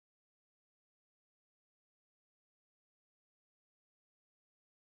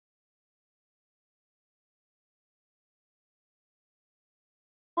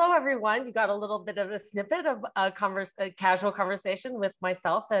hello, everyone. You got a little bit of a snippet of a casual conversation with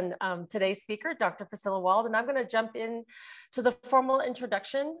myself and today's speaker, Dr. Priscilla Wald, and I'm going to jump in to the formal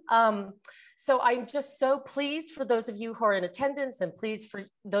introduction. So I'm just so pleased for those of you who are in attendance, and pleased for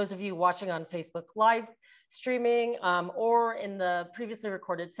those of you watching on Facebook Live streaming or in the previously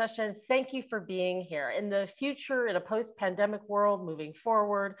recorded session. Thank you for being here. In the future, in a post-pandemic world moving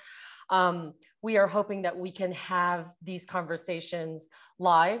forward, we are hoping that we can have these conversations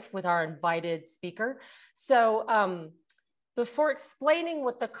live with our invited speaker. So before explaining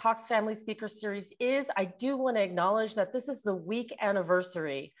what the Cox Family Speaker Series is, I do want to acknowledge that this is the week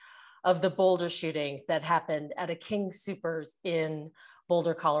anniversary of the Boulder shooting that happened at a King Soopers in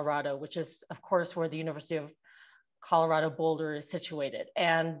Boulder, Colorado, which is, of course, where the University of Colorado Boulder is situated.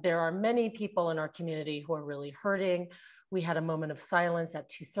 And there are many people in our community who are really hurting. We had a moment of silence at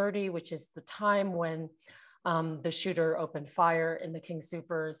 2:30, which is the time when the shooter opened fire in the King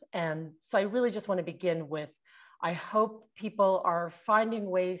Soopers. And so I really just want to begin with, I hope people are finding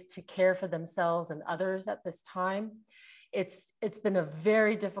ways to care for themselves and others at this time. It's been a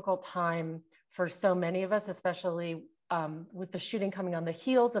very difficult time for so many of us, especially with the shooting coming on the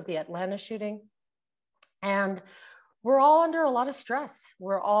heels of the Atlanta shooting. And we're all under a lot of stress.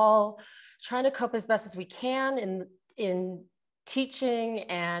 We're all trying to cope as best as we can in teaching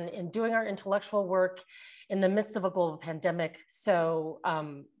and in doing our intellectual work in the midst of a global pandemic. So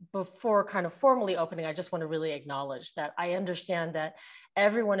before kind of formally opening, I just want to really acknowledge that I understand that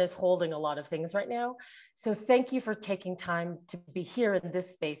everyone is holding a lot of things right now. So thank you for taking time to be here in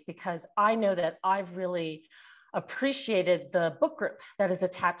this space, because I know that I've really appreciated the book group that is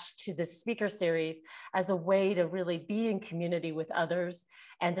attached to this speaker series as a way to really be in community with others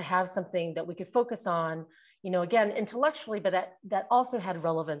and to have something that we could focus on, you know, again, intellectually, but that also had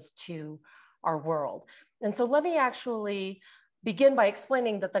relevance to our world. And so let me actually begin by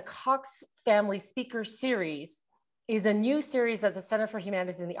explaining that the Cox Family Speaker Series is a new series that the Center for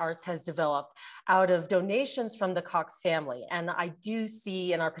Humanities and the Arts has developed out of donations from the Cox family. And I do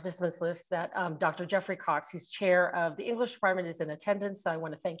see in our participants list that Dr. Jeffrey Cox, who's chair of the English department, is in attendance. So I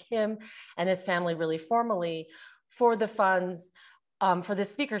want to thank him and his family really formally for the funds for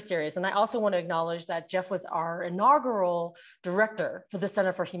this speaker series. And I also want to acknowledge that Jeff was our inaugural director for the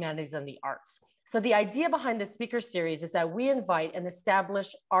Center for Humanities and the Arts. So the idea behind this speaker series is that we invite an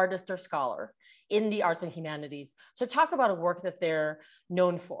established artist or scholar in the arts and humanities to talk about a work that they're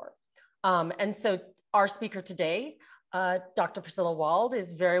known for. And so our speaker today, Dr. Priscilla Wald,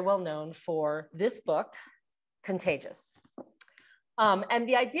 is very well known for this book, Contagious. And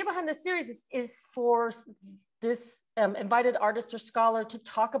the idea behind this series is for this invited artist or scholar to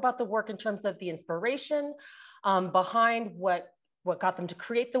talk about the work in terms of the inspiration behind what got them to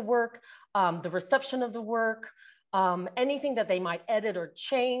create the work, the reception of the work, anything that they might edit or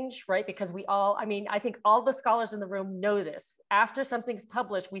change, right? Because we all, I mean, I think all the scholars in the room know this. After something's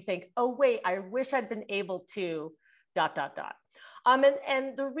published, we think, oh, wait, I wish I'd been able to ...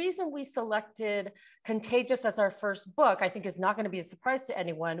 And the reason we selected Contagious as our first book, I think, is not going to be a surprise to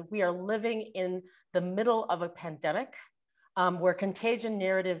anyone. We are living in the middle of a pandemic where contagion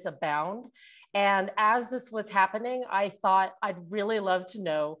narratives abound. And as this was happening, I thought I'd really love to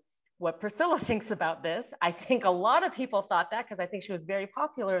know what Priscilla thinks about this. I think a lot of people thought that because I think she was very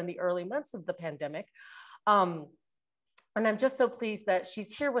popular in the early months of the pandemic. And I'm just so pleased that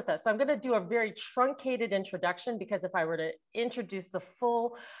she's here with us. So I'm going to do a very truncated introduction, because if I were to introduce the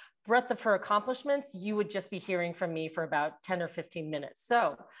full breadth of her accomplishments, you would just be hearing from me for about 10 or 15 minutes.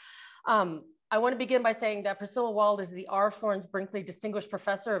 So I want to begin by saying that Priscilla Wald is the R. Florence Brinkley Distinguished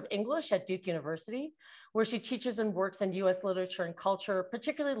Professor of English at Duke University, where she teaches and works in US literature and culture,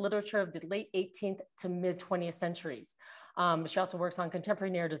 particularly literature of the late 18th to mid 20th centuries. She also works on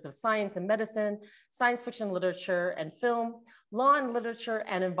contemporary narratives of science and medicine, science fiction literature and film, law and literature,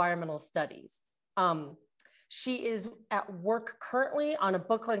 and environmental studies. She is at work currently on a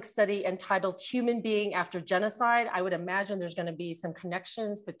book-length study entitled Human Being After Genocide. I would imagine there's going to be some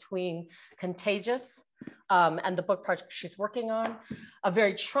connections between Contagious and the book project she's working on. A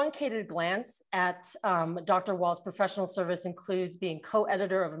very truncated glance at Dr. Wald's professional service includes being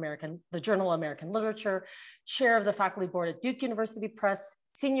co-editor of the Journal of American Literature, chair of the faculty board at Duke University Press,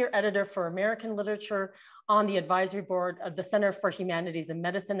 senior editor for American Literature on the advisory board of the Center for Humanities and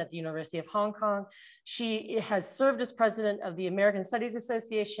Medicine at the University of Hong Kong. She has served as president of the American Studies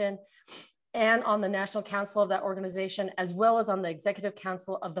Association and on the National Council of that organization, as well as on the Executive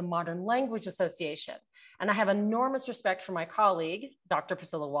Council of the Modern Language Association. And I have enormous respect for my colleague, Dr.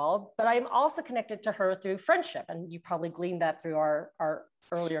 Priscilla Wald, but I am also connected to her through friendship, and you probably gleaned that through our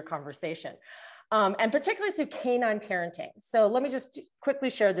earlier conversation. and particularly through canine parenting. So let me just quickly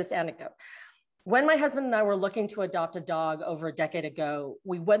share this anecdote. When my husband and I were looking to adopt a dog over a decade ago,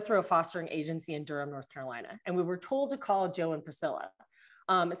 we went through a fostering agency in Durham, North Carolina, and we were told to call Joe and Priscilla.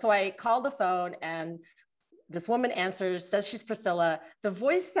 So I called the phone, and this woman answers, says she's Priscilla. The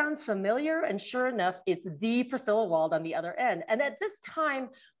voice sounds familiar, and sure enough, it's the Priscilla Wald on the other end. And at this time,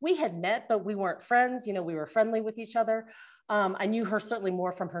 we had met, but we weren't friends. You know, we were friendly with each other. I knew her certainly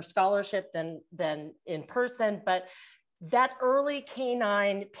more from her scholarship than in person, but that early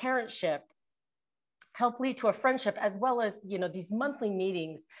canine parentship helped lead to a friendship, as well as, you know, these monthly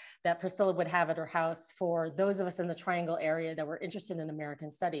meetings that Priscilla would have at her house for those of us in the Triangle area that were interested in American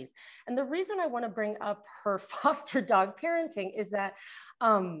studies. And the reason I want to bring up her foster dog parenting is that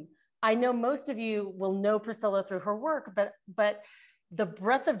I know most of you will know Priscilla through her work, but the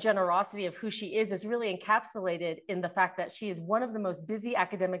breadth of generosity of who she is really encapsulated in the fact that she is one of the most busy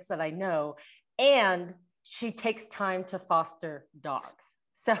academics that I know, and she takes time to foster dogs.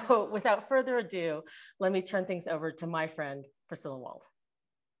 So without further ado, let me turn things over to my friend, Priscilla Wald.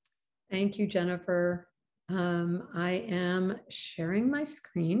 Thank you, Jennifer. I am sharing my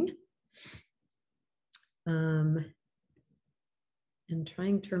screen and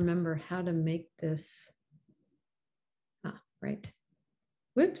trying to remember how to make this. Right.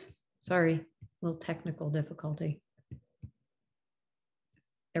 Whoops, sorry, a little technical difficulty.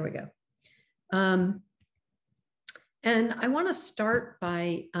 There we go. And I want to start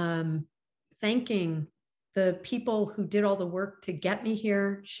by thanking the people who did all the work to get me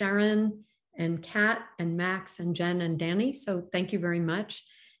here, Sharon and Kat and Max and Jen and Danny. So thank you very much.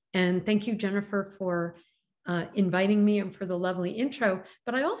 And thank you, Jennifer, for inviting me and for the lovely intro.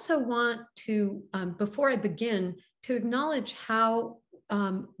 But I also want to, before I begin, to acknowledge how,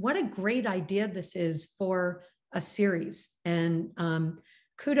 what a great idea this is for a series. And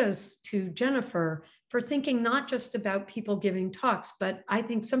kudos to Jennifer for thinking not just about people giving talks, but I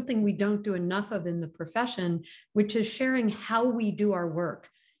think something we don't do enough of in the profession, which is sharing how we do our work.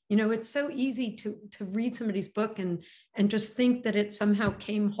 You know, it's so easy to read somebody's book and just think that it somehow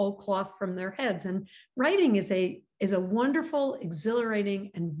came whole cloth from their heads. And writing is a wonderful,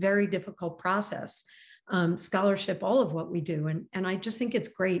 exhilarating, and very difficult process. Scholarship, all of what we do. And I just think it's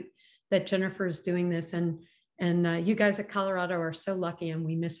great that Jennifer is doing this. And you guys at Colorado are so lucky, and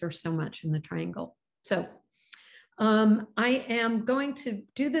we miss her so much in the Triangle. So I am going to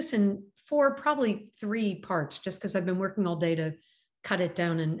do this in probably 3 parts, just because I've been working all day to cut it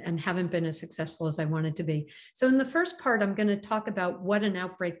down and haven't been as successful as I wanted to be. So in the first part, I'm going to talk about what an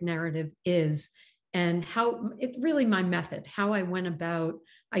outbreak narrative is and how it's really my method, how I went about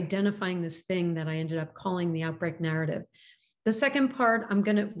identifying this thing that I ended up calling the outbreak narrative. The second part,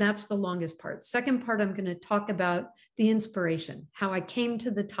 that's the longest part. Second part, I'm going to talk about the inspiration, how I came to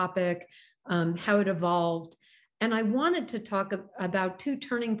the topic, how it evolved. And I wanted to talk about 2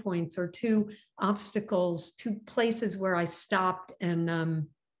 turning points or 2 obstacles, 2 places where I stopped and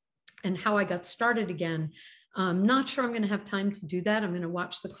how I got started again. Not sure I'm going to have time to do that. I'm going to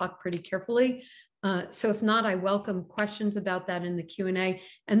watch the clock pretty carefully. So if not, I welcome questions about that in the Q&A.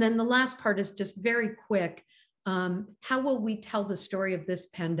 And then the last part is just very quick. How will we tell the story of this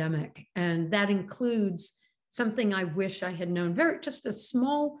pandemic? And that includes something I wish I had known, just a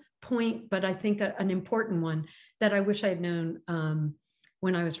small point, but I think an important one that I wish I had known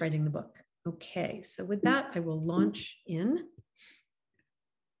when I was writing the book. Okay, so with that, I will launch in.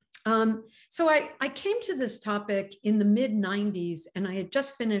 So I came to this topic in the mid-90s, and I had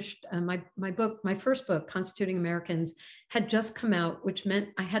just finished my first book, Constituting Americans, had just come out, which meant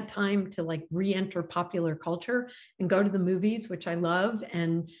I had time to like re-enter popular culture and go to the movies, which I love,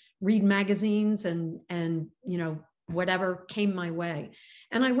 and read magazines and you know, whatever came my way.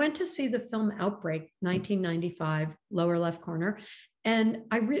 And I went to see the film Outbreak, 1995, lower left corner. And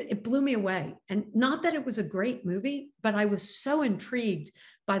it blew me away. And not that it was a great movie, but I was so intrigued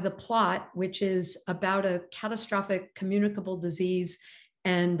by the plot, which is about a catastrophic communicable disease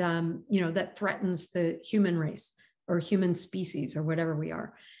and, you know, that threatens the human race or human species or whatever we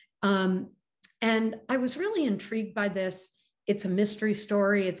are. And I was really intrigued by this. It's a mystery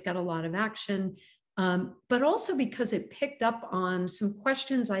story. It's got a lot of action. But also because it picked up on some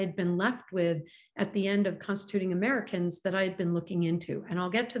questions I had been left with at the end of Constituting Americans that I had been looking into. And I'll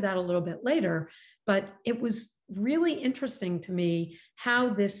get to that a little bit later, but it was really interesting to me how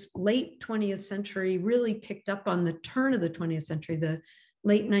this late 20th century really picked up on the turn of the 20th century, the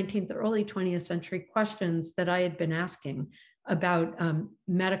late 19th, early 20th century questions that I had been asking about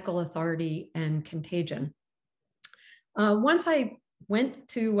medical authority and contagion. Once I went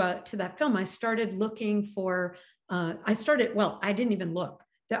to that film, I started looking for, well, I didn't even look.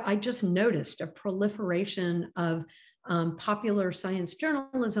 I just noticed a proliferation of popular science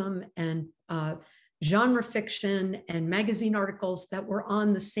journalism and genre fiction and magazine articles that were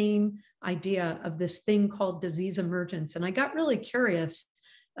on the same idea of this thing called disease emergence. And I got really curious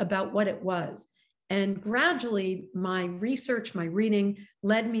about what it was. And gradually, my research, my reading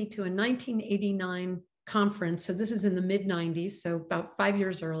led me to a 1989 conference. So this is in the mid-90s, so about 5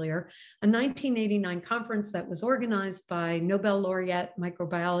 years earlier, a 1989 conference that was organized by Nobel laureate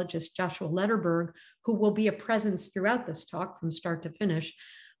microbiologist Joshua Lederberg, who will be a presence throughout this talk from start to finish,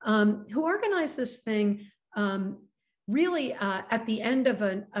 who organized this thing really at the end of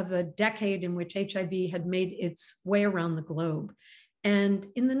a decade in which HIV had made its way around the globe. And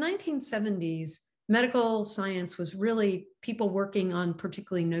in the 1970s, medical science was really people working on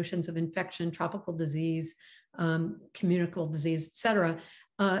particularly notions of infection, tropical disease, communicable disease, et cetera.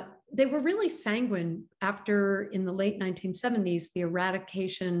 They were really sanguine after, in the late 1970s, the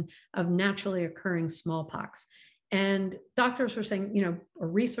eradication of naturally occurring smallpox. And doctors were saying, or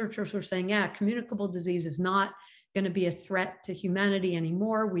researchers were saying, yeah, communicable disease is not going to be a threat to humanity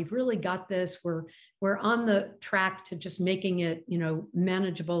anymore. We've really got this. We're on the track to just making it,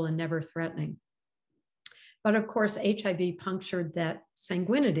 manageable and never threatening. But of course, HIV punctured that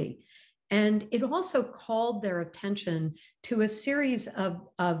sanguinity. And it also called their attention to a series of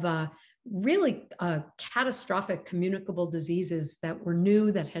really catastrophic communicable diseases that were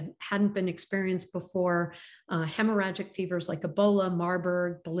new, that hadn't been experienced before, hemorrhagic fevers like Ebola,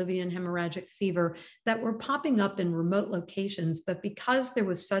 Marburg, Bolivian hemorrhagic fever, that were popping up in remote locations. But because there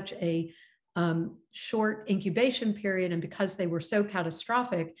was such a short incubation period, and because they were so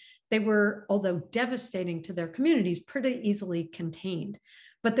catastrophic, they were, although devastating to their communities, pretty easily contained.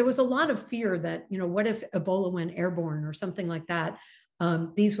 But there was a lot of fear that, what if Ebola went airborne or something like that?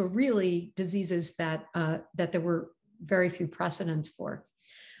 These were really diseases that there were very few precedents for.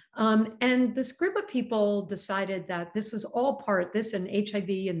 And this group of people decided that this was all part, this and HIV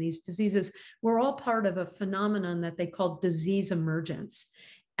and these diseases were all part of a phenomenon that they called disease emergence.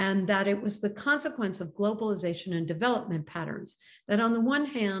 And that it was the consequence of globalization and development patterns. That on the one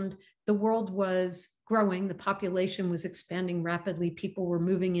hand, the world was growing, the population was expanding rapidly, people were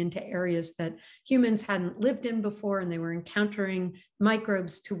moving into areas that humans hadn't lived in before, and they were encountering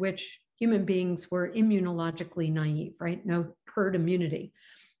microbes to which human beings were immunologically naive, right? No herd immunity.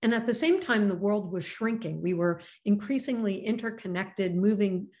 And at the same time, the world was shrinking. We were increasingly interconnected,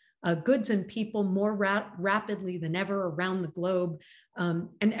 moving goods and people more rapidly than ever around the globe.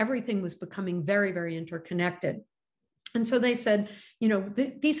 And everything was becoming very, very interconnected. And so they said,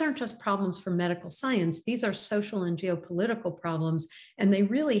 these aren't just problems for medical science. These are social and geopolitical problems, and they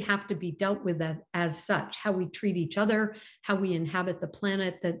really have to be dealt with as such, how we treat each other, how we inhabit the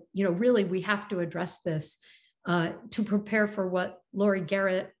planet, that, really we have to address this to prepare for what Laurie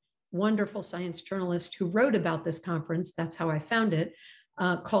Garrett, wonderful science journalist who wrote about this conference, that's how I found it,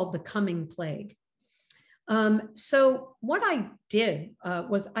 called The Coming Plague. So what I did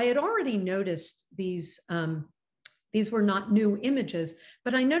was I had already noticed these were not new images,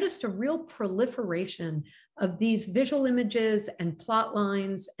 but I noticed a real proliferation of these visual images and plot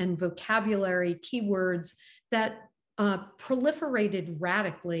lines and vocabulary keywords that proliferated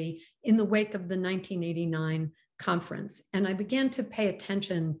radically in the wake of the 1989 conference. And I began to pay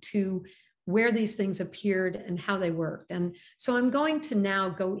attention to where these things appeared and how they worked. And so I'm going to now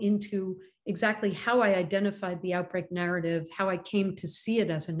go into exactly how I identified the outbreak narrative, how I came to see it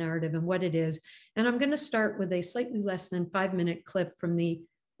as a narrative and what it is. And I'm going to start with a slightly less than 5-minute clip from the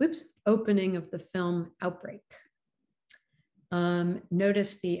opening of the film Outbreak.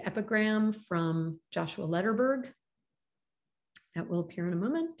 Notice the epigram from Joshua Lederberg. That will appear in a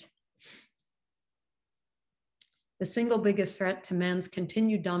moment. The single biggest threat to man's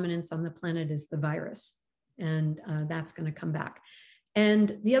continued dominance on the planet is the virus. And that's going to come back.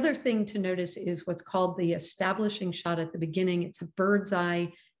 And the other thing to notice is what's called the establishing shot at the beginning. It's a bird's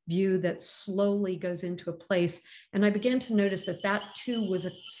eye view that slowly goes into a place. And I began to notice that that too was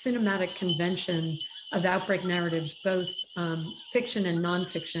a cinematic convention of outbreak narratives, both fiction and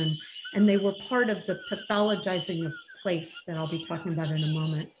nonfiction. And they were part of the pathologizing of place that I'll be talking about in a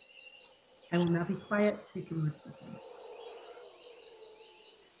moment. I will now be quiet so you can listen.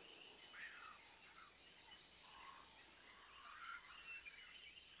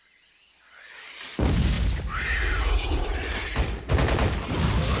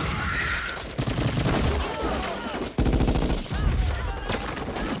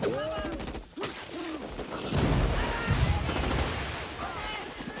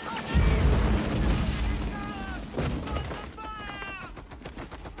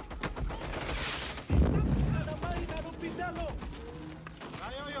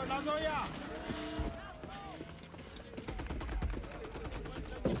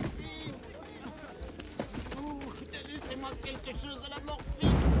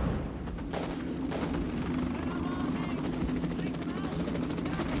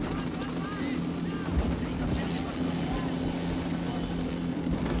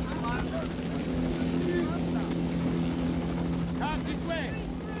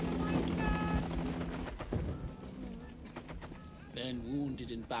 Men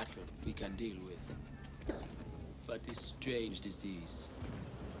wounded in battle we can deal with. But this strange disease.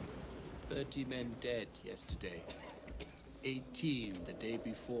 30 men dead yesterday. 18 the day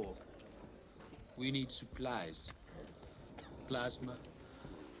before. We need supplies. Plasma,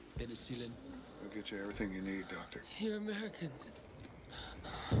 penicillin. We'll get you everything you need, Doctor. You're Americans.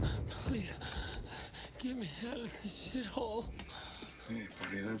 Please, get me out of this shithole. Hey,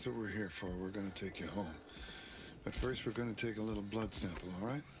 buddy, that's what we're here for. We're gonna take you home. But first, we're gonna take a little blood sample, all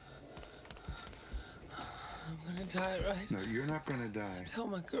right? I'm gonna die, right? No, you're not gonna die. Tell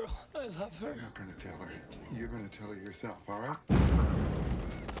my girl I love her. I'm not gonna tell her. You're gonna tell her yourself, all right? The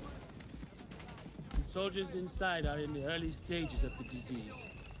soldiers inside are in the early stages of the disease.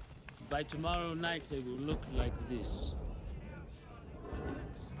 By tomorrow night, they will look like this.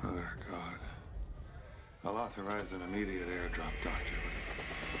 Mother of God. I'll authorize an immediate airdrop, Doctor.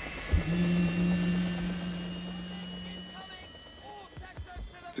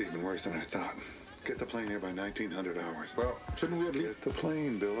 It's even worse than I thought. Get the plane here by 1900 hours. Well, shouldn't we at least... Get the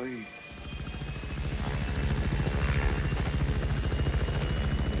plane, Billy.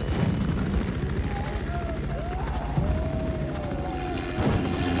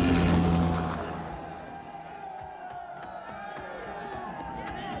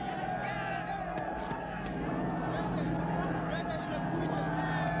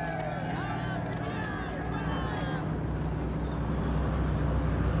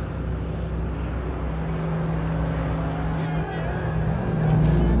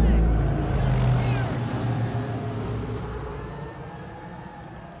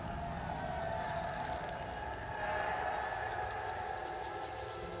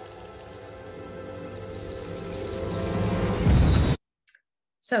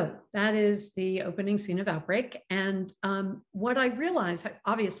 So that is the opening scene of Outbreak. And what I realized, I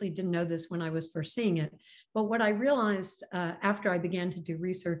obviously didn't know this when I was first seeing it, but what I realized after I began to do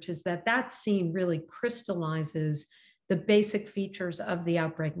research is that that scene really crystallizes the basic features of the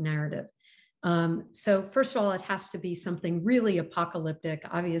Outbreak narrative. So first of all, it has to be something really apocalyptic.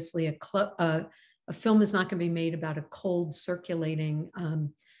 Obviously, a film is not going to be made about a cold circulating,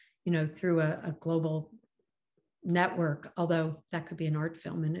 through a global network, although that could be an art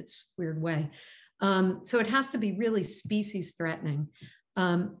film in its weird way. So it has to be really species threatening.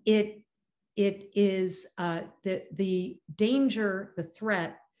 It is the danger, the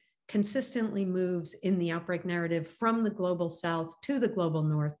threat consistently moves in the Outbreak narrative from the global south to the global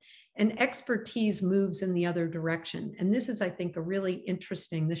north, and expertise moves in the other direction. And this is, I think, a really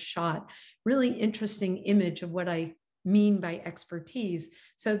interesting, this shot, really interesting image of what I mean by expertise.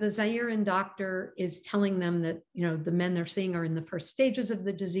 So the Zairean doctor is telling them that, the men they're seeing are in the first stages of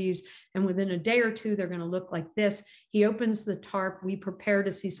the disease, and within a day or two, they're going to look like this. He opens the tarp. We prepare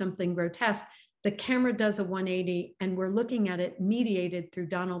to see something grotesque. The camera does a 180, and we're looking at it mediated through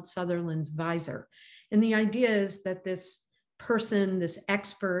Donald Sutherland's visor. And the idea is that this person, this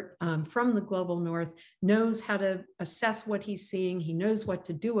expert from the global north, knows how to assess what he's seeing. He knows what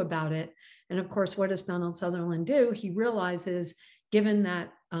to do about it. And of course, what does Donald Sutherland do? He realizes, given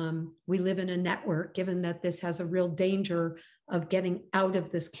that we live in a network, given that this has a real danger of getting out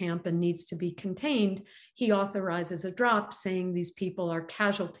of this camp and needs to be contained, he authorizes a drop saying these people are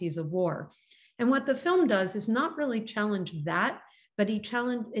casualties of war. And what the film does is not really challenge that, but it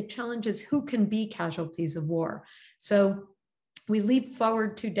challenges who can be casualties of war. So we leap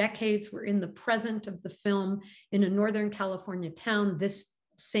forward 2 decades. We're in the present of the film in a Northern California town. This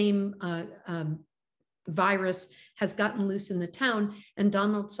same virus has gotten loose in the town, and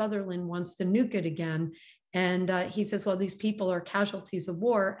Donald Sutherland wants to nuke it again. And he says, well, these people are casualties of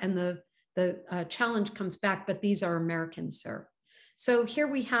war. And the challenge comes back, but these are Americans, sir. So here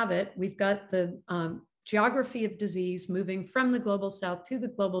we have it. We've got the geography of disease moving from the global south to the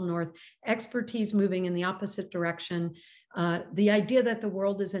global north, expertise moving in the opposite direction, the idea that the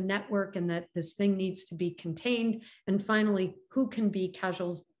world is a network and that this thing needs to be contained, and finally, who can be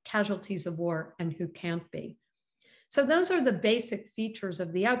casualties of war and who can't be. So those are the basic features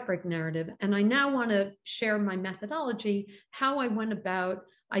of the Outbreak narrative. And I now want to share my methodology, how I went about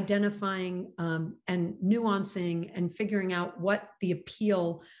identifying and nuancing and figuring out what the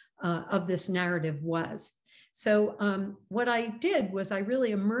appeal of this narrative was. So what I did was I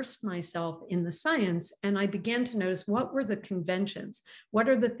really immersed myself in the science, and I began to notice what were the conventions, what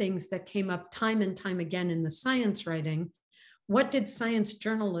are the things that came up time and time again in the science writing, what did science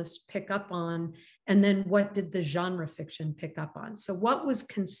journalists pick up on, and then what did the genre fiction pick up on? So what was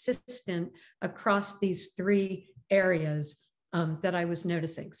consistent across these three areas that I was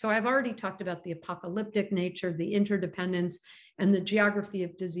noticing? So I've already talked about the apocalyptic nature, the interdependence, and the geography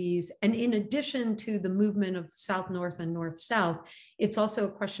of disease. And in addition to the movement of South-North and North-South, it's also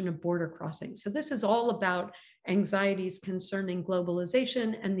a question of border crossing. So this is all about anxieties concerning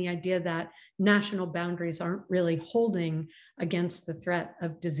globalization and the idea that national boundaries aren't really holding against the threat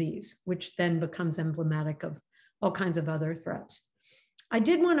of disease, which then becomes emblematic of all kinds of other threats. I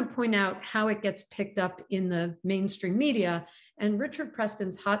did want to point out how it gets picked up in the mainstream media, and Richard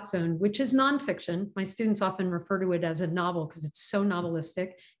Preston's Hot Zone, which is nonfiction. My students often refer to it as a novel because it's so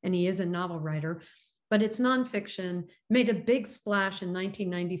novelistic, and he is a novel writer, but it's nonfiction, made a big splash in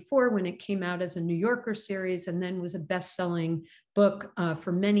 1994 when it came out as a New Yorker series, and then was a best-selling book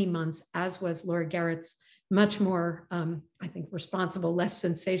for many months, as was Laura Garrett's much more, I think, responsible, less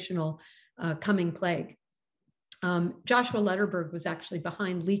sensational Coming Plague. Joshua Letterberg was actually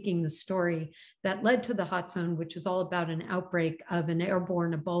behind leaking the story that led to the Hot Zone, which is all about an outbreak of an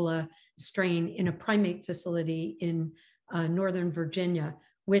airborne Ebola strain in a primate facility in Northern Virginia,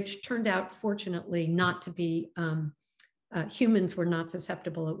 which turned out, fortunately, not to be, humans were not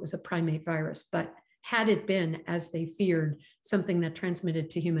susceptible. It was a primate virus. But had it been, as they feared, something that transmitted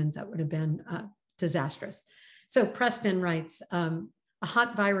to humans, that would have been disastrous. So Preston writes, a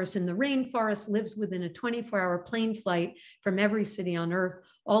hot virus in the rainforest lives within a 24-hour plane flight from every city on Earth.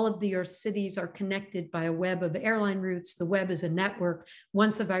 All of the Earth's cities are connected by a web of airline routes. The web is a network.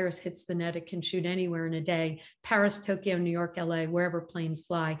 Once a virus hits the net, it can shoot anywhere in a day. Paris, Tokyo, New York, LA, wherever planes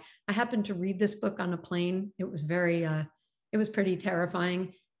fly. I happened to read this book on a plane. It was it was pretty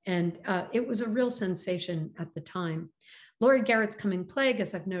terrifying. And it was a real sensation at the time. Laurie Garrett's Coming Plague,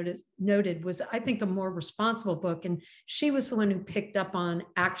 as I've noted, was, I think, a more responsible book. And she was the one who picked up on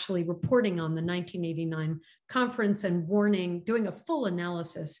actually reporting on the 1989 conference and warning, doing a full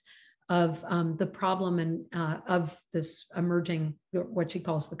analysis of the problem and of this emerging, what she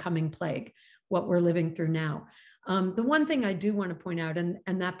calls the coming plague, what we're living through now. The one thing I do want to point out, and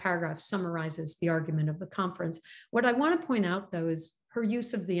that paragraph summarizes the argument of the conference. What I want to point out, though, is her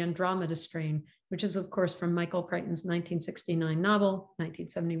use of the Andromeda strain, which is, of course, from Michael Crichton's 1969 novel,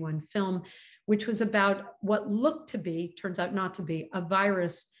 1971 film, which was about what looked to be, turns out not to be, a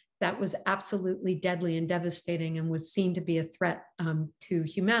virus that was absolutely deadly and devastating and was seen to be a threat to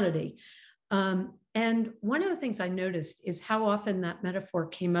humanity. And one of the things I noticed is how often that metaphor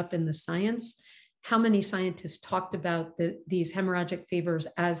came up in the science, how many scientists talked about these hemorrhagic fevers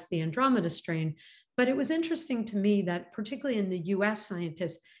as the Andromeda strain. But it was interesting to me that, particularly in the US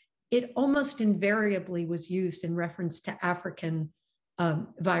scientists, it almost invariably was used in reference to African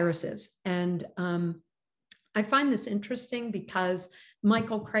viruses. And I find this interesting because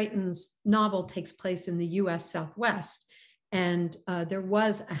Michael Crichton's novel takes place in the US Southwest. And there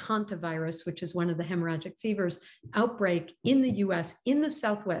was a hantavirus, which is one of the hemorrhagic fevers, outbreak in the US, in the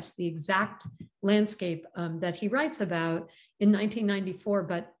Southwest, the exact landscape that he writes about in 1994.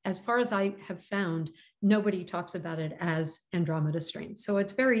 But as far as I have found, nobody talks about it as Andromeda strain. So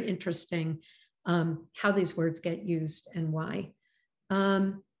it's very interesting how these words get used and why.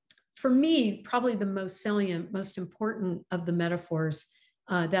 For me, probably the most salient, most important of the metaphors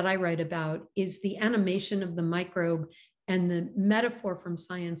that I write about is the animation of the microbe and the metaphor from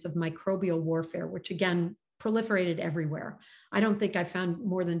science of microbial warfare, which again, proliferated everywhere. I don't think I found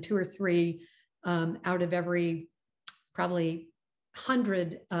more than 2 or 3 out of every probably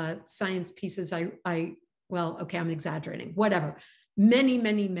 100 science pieces well, okay, I'm exaggerating, whatever.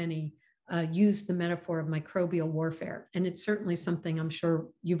 Many use the metaphor of microbial warfare. And it's certainly something I'm sure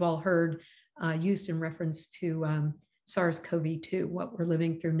you've all heard used in reference to SARS-CoV-2, what we're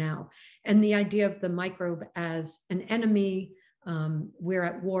living through now. And the idea of the microbe as an enemy, we're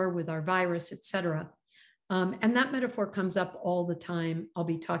at war with our virus, et cetera. And that metaphor comes up all the time. I'll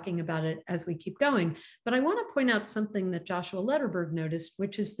be talking about it as we keep going. But I want to point out something that Joshua Letterberg noticed,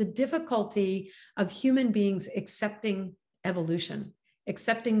 which is the difficulty of human beings accepting evolution,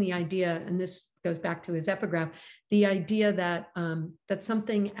 accepting the idea, and this goes back to his epigraph, the idea that, that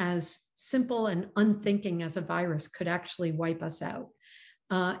something as simple and unthinking as a virus could actually wipe us out.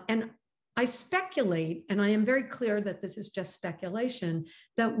 And I speculate, and I am very clear that this is just speculation,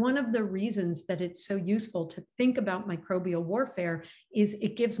 that one of the reasons that it's so useful to think about microbial warfare is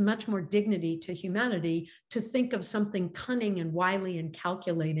it gives much more dignity to humanity to think of something cunning and wily and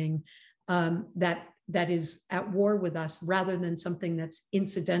calculating that that is at war with us rather than something that's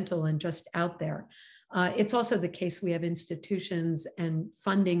incidental and just out there. It's also the case we have institutions and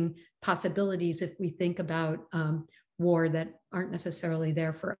funding possibilities if we think about war that aren't necessarily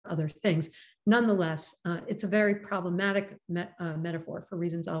there for other things. Nonetheless, it's a very problematic metaphor for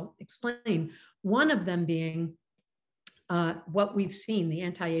reasons I'll explain. One of them being what we've seen, the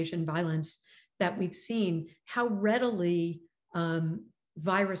anti-Asian violence that we've seen, how readily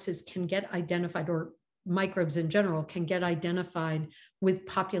viruses can get identified, or microbes in general can get identified with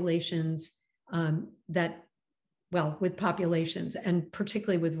populations with populations, and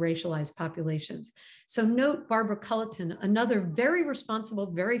particularly with racialized populations. So note Barbara Culleton, another very responsible,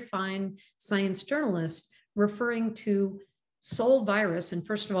 very fine science journalist, referring to Sol virus, and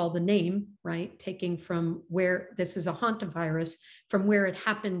first of all, the name, right, taking from where this is a hantavirus, from where it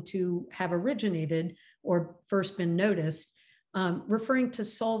happened to have originated or first been noticed, referring to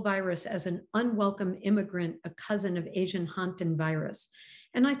Sol virus as an unwelcome immigrant, a cousin of Asian hantavirus.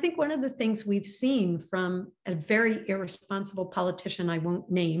 And I think one of the things we've seen from a very irresponsible politician I won't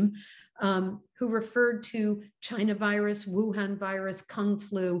name, who referred to China virus, Wuhan virus, Kung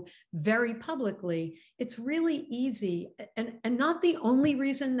flu very publicly, it's really easy, and not the only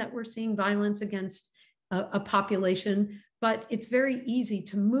reason that we're seeing violence against a population, but it's very easy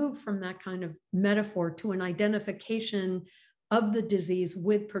to move from that kind of metaphor to an identification of the disease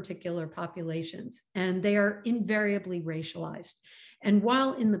with particular populations, and they are invariably racialized. And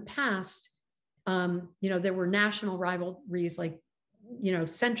while in the past, there were national rivalries, like,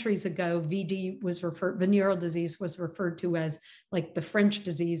 centuries ago, venereal disease was referred to as like the French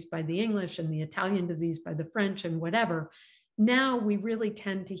disease by the English and the Italian disease by the French and whatever. Now we really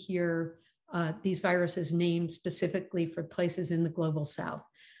tend to hear these viruses named specifically for places in the global South.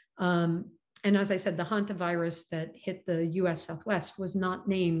 And as I said, the hantavirus that hit the US Southwest was not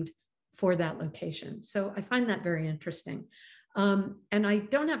named for that location. So I find that very interesting. And I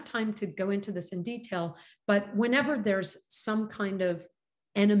don't have time to go into this in detail, but whenever there's some kind of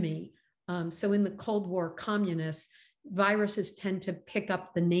enemy, so in the Cold War, communists, viruses tend to pick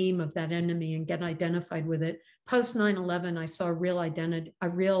up the name of that enemy and get identified with it. Post 9/11, I saw a real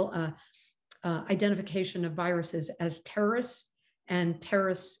identification of viruses as terrorists, and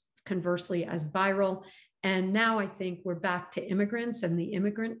terrorists conversely as viral. And now I think we're back to immigrants and the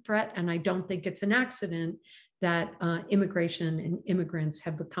immigrant threat. And I don't think it's an accident that immigration and immigrants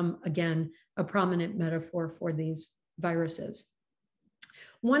have become, again, a prominent metaphor for these viruses.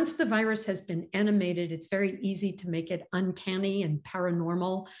 Once the virus has been animated, it's very easy to make it uncanny and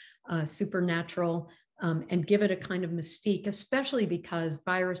paranormal, supernatural, and give it a kind of mystique, especially because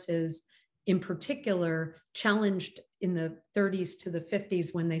viruses in particular challenged in the 30s to the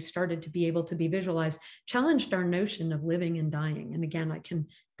 50s, when they started to be able to be visualized, challenged our notion of living and dying. And again, I can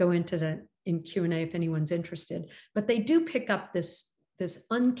go into that in Q&A if anyone's interested, but they do pick up this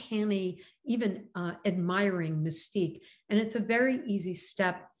uncanny, even admiring mystique. And it's a very easy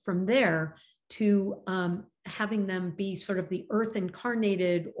step from there to having them be sort of the earth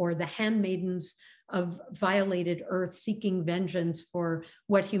incarnated, or the handmaidens of violated earth, seeking vengeance for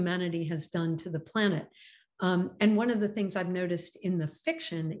what humanity has done to the planet. And one of the things I've noticed in the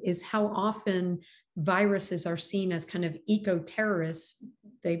fiction is how often viruses are seen as kind of eco-terrorists,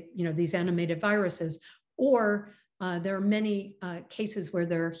 these animated viruses, or there are many cases where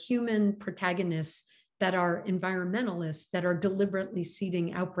there are human protagonists that are environmentalists that are deliberately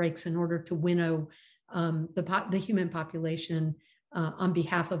seeding outbreaks in order to winnow the human population on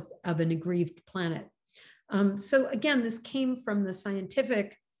behalf of an aggrieved planet. So again, this came from the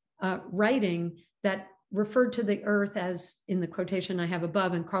scientific writing that referred to the earth as, in the quotation I have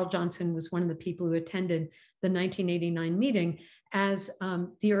above, and Carl Johnson was one of the people who attended the 1989 meeting, as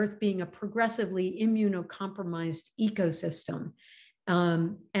the earth being a progressively immunocompromised ecosystem.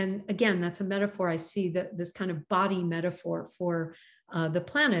 And again, that's a metaphor. I see this kind of body metaphor for the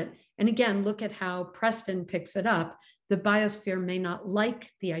planet. And again, look at how Preston picks it up. The biosphere may not like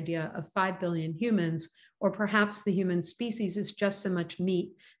the idea of 5 billion humans, or perhaps the human species is just so much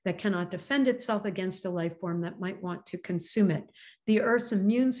meat that cannot defend itself against a life form that might want to consume it. The Earth's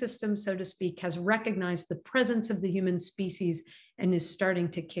immune system, so to speak, has recognized the presence of the human species and is starting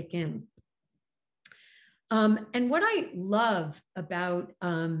to kick in. And what I love about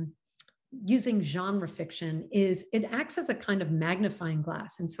using genre fiction is it acts as a kind of magnifying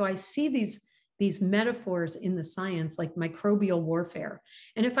glass. And so I see these metaphors in the science, like microbial warfare.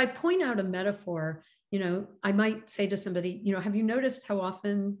 And if I point out a metaphor, I might say to somebody, have you noticed how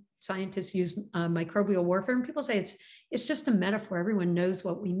often scientists use microbial warfare? And people say it's just a metaphor. Everyone knows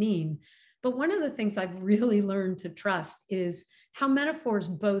what we mean. But one of the things I've really learned to trust is how metaphors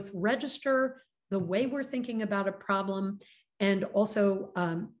both register the way we're thinking about a problem, and also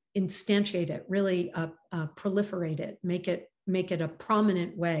instantiate it, really proliferate it, make it a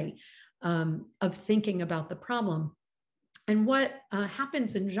prominent way of thinking about the problem. And what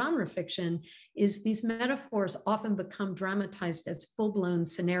happens in genre fiction is these metaphors often become dramatized as full-blown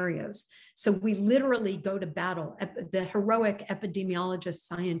scenarios. So we literally go to battle. The heroic epidemiologist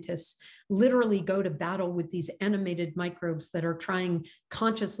scientists literally go to battle with these animated microbes that are trying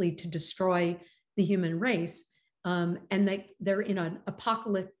consciously to destroy the human race. And they're in an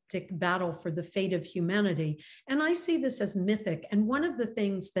apocalyptic battle for the fate of humanity. And I see this as mythic. And one of the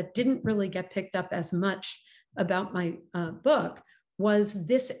things that didn't really get picked up as much about my book was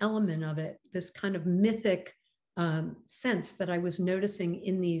this element of it, this kind of mythic sense that I was noticing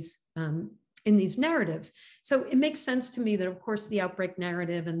in these narratives. So it makes sense to me that, of course, the outbreak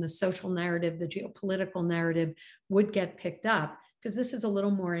narrative and the social narrative, the geopolitical narrative would get picked up, because this is a little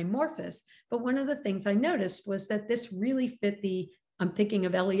more amorphous. But one of the things I noticed was that this really fit I'm thinking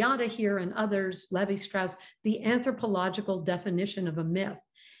of Eliade here and others, Levi-Strauss, the anthropological definition of a myth.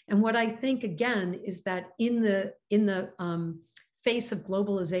 And what I think, again, is that in the face of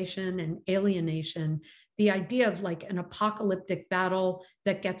globalization and alienation, the idea of like an apocalyptic battle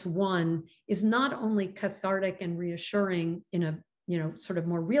that gets won is not only cathartic and reassuring in a sort of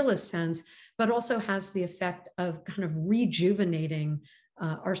more realist sense, but also has the effect of kind of rejuvenating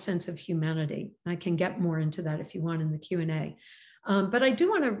our sense of humanity. I can get more into that if you want in the Q&A. But I do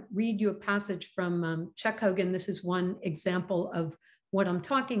want to read you a passage from Chuck Hogan. This is one example of what I'm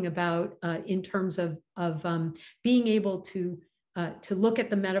talking about in terms of being able to look at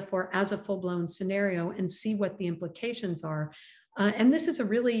the metaphor as a full-blown scenario and see what the implications are. And this is a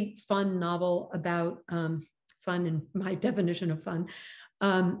really fun novel about fun, in my definition of fun,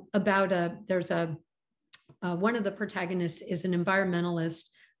 there's one of the protagonists is an environmentalist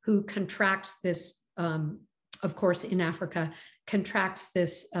who contracts this, of course, in Africa, contracts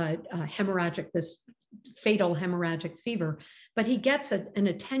this this fatal hemorrhagic fever, but he gets an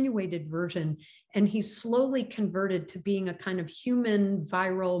attenuated version, and he's slowly converted to being a kind of human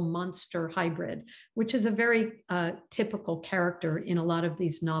viral monster hybrid, which is a very typical character in a lot of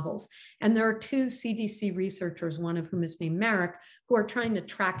these novels. And there are two CDC researchers, one of whom is named Merrick, who are trying to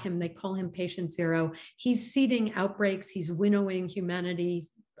track him. They call him Patient Zero. He's seeding outbreaks. He's winnowing humanity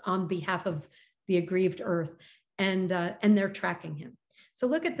on behalf of the aggrieved Earth, and they're tracking him. So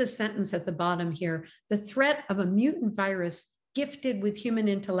look at this sentence at the bottom here. The threat of a mutant virus gifted with human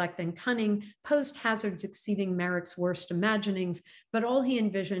intellect and cunning posed hazards exceeding Merrick's worst imaginings, but all he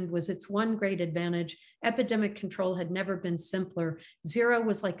envisioned was its one great advantage. Epidemic control had never been simpler. Zero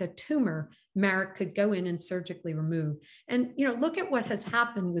was like a tumor Merrick could go in and surgically remove. And look at what has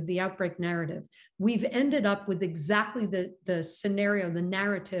happened with the outbreak narrative. We've ended up with exactly the scenario, the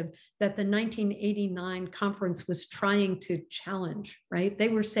narrative that the 1989 conference was trying to challenge, right? They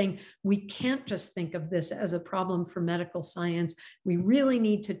were saying, we can't just think of this as a problem for medical science. We really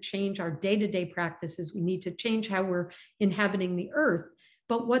need to change our day-to-day practices. We need to change how we're inhabiting the earth.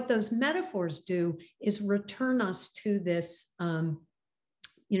 But what those metaphors do is return us to this,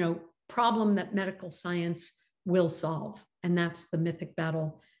 problem that medical science will solve. And that's the mythic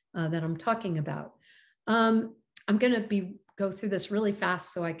battle that I'm talking about. I'm going to go through this really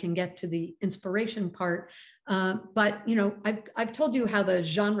fast so I can get to the inspiration part. But I've told you how the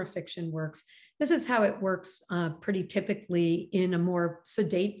genre fiction works. This is how it works pretty typically in a more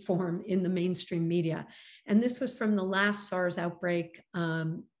sedate form in the mainstream media. And this was from the last SARS outbreak.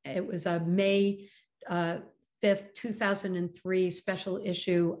 It was a May 5th, 2003 special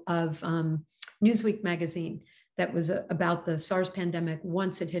issue of Newsweek magazine that was about the SARS pandemic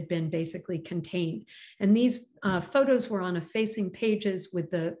once it had been basically contained. And these photos were on a facing pages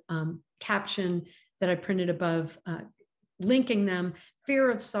with the caption that I printed above, linking them. Fear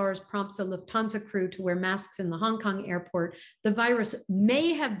of SARS prompts a Lufthansa crew to wear masks in the Hong Kong airport. The virus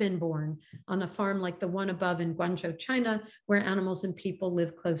may have been born on a farm like the one above in Guangzhou, China, where animals and people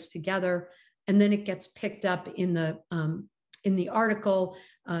live close together. And then it gets picked up in the article.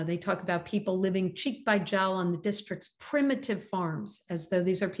 They talk about people living cheek by jowl on the district's primitive farms, as though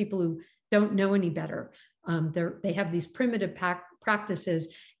these are people who don't know any better. They have these primitive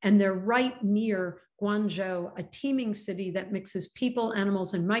practices, and they're right near Guangzhou, a teeming city that mixes people,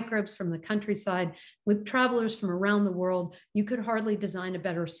 animals, and microbes from the countryside with travelers from around the world. You could hardly design a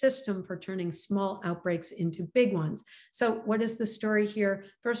better system for turning small outbreaks into big ones. So what is the story here?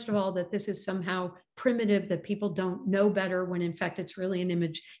 First of all, that this is somehow primitive, that people don't know better, when in fact it's really an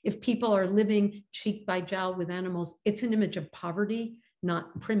image. If people are living cheek by jowl with animals, it's an image of poverty,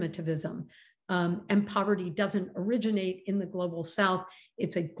 not primitivism. and poverty doesn't originate in the global South.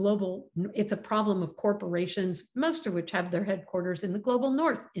 It's a problem of corporations, most of which have their headquarters in the global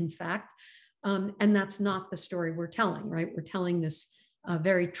North, in fact. And that's not the story we're telling, right? We're telling this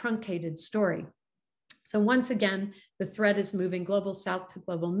very truncated story. So once again, the thread is moving global South to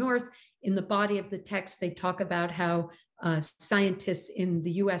global North. In the body of the text, they talk about how scientists in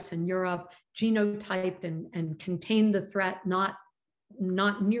the US and Europe genotyped and contained the threat, not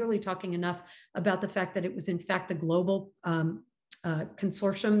nearly talking enough about the fact that it was in fact a global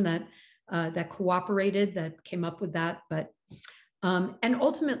consortium that cooperated, that came up with that, and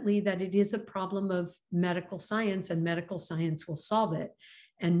ultimately that it is a problem of medical science, and medical science will solve it,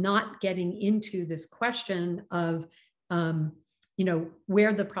 and not getting into this question of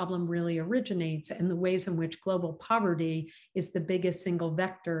where the problem really originates and the ways in which global poverty is the biggest single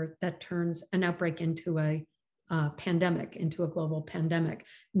vector that turns an outbreak into a pandemic, into a global pandemic.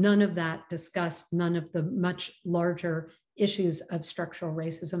 None of that discussed, none of the much larger issues of structural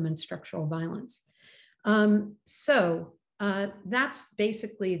racism and structural violence. So that's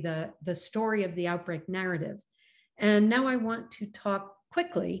basically the story of the outbreak narrative. And now I want to talk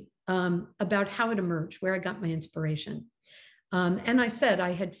quickly about how it emerged, where I got my inspiration. And I said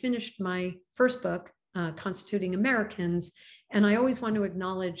I had finished my first book, Constituting Americans, and I always want to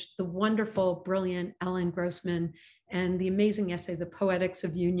acknowledge the wonderful, brilliant Ellen Grossman and the amazing essay, The Poetics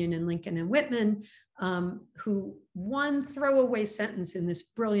of Union in Lincoln and Whitman, who one throwaway sentence in this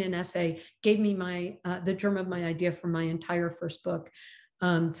brilliant essay gave me the germ of my idea for my entire first book.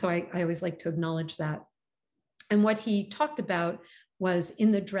 So I always like to acknowledge that. And what he talked about was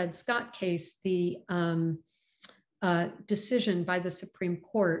in the Dred Scott case, the decision by the Supreme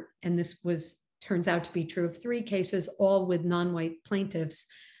Court, and this turns out to be true of 3 cases, all with non-white plaintiffs,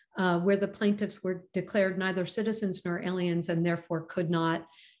 where the plaintiffs were declared neither citizens nor aliens, and therefore could not,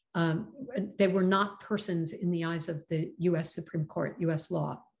 they were not persons in the eyes of the US Supreme Court, US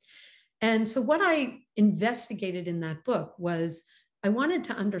law. And so what I investigated in that book was, I wanted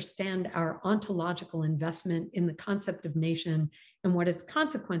to understand our ontological investment in the concept of nation and what its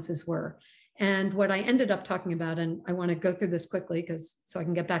consequences were. And what I ended up talking about, and I want to go through this quickly so I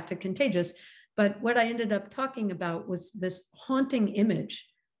can get back to Contagious, but what I ended up talking about was this haunting image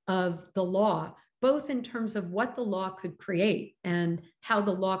of the law, both in terms of what the law could create and how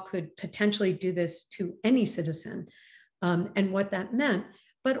the law could potentially do this to any citizen, and what that meant,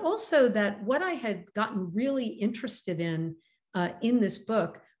 but also that what I had gotten really interested in this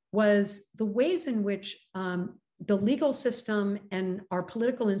book was the ways in which the legal system and our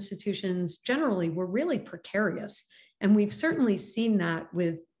political institutions generally were really precarious. And we've certainly seen that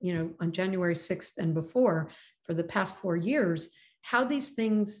with, on January 6th and before, for the past 4 years, how these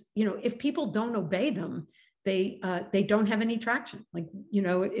things, if people don't obey them, they don't have any traction. Like,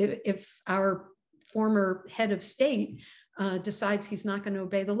 if our former head of state decides he's not going to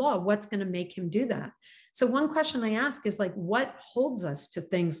obey the law, what's going to make him do that? So one question I ask is, like, what holds us to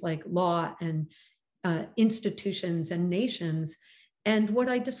things like law and institutions and nations? And what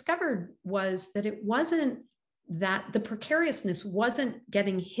I discovered was that it wasn't that the precariousness wasn't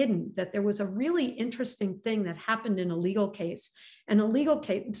getting hidden, that there was a really interesting thing that happened in a legal case. And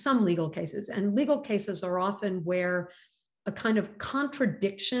some legal cases, and legal cases are often where a kind of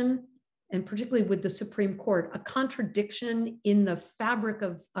contradiction, and particularly with the Supreme Court, a contradiction in the fabric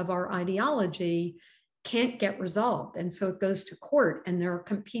of our ideology can't get resolved. And so it goes to court, and there are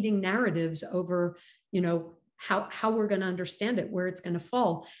competing narratives over, how we're going to understand it, where it's going to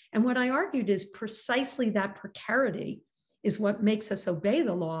fall. And what I argued is precisely that precarity is what makes us obey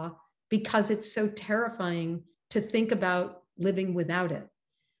the law, because it's so terrifying to think about living without it.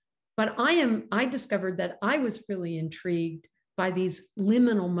 But I discovered that I was really intrigued by these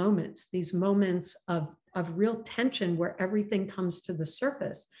liminal moments, these moments of real tension where everything comes to the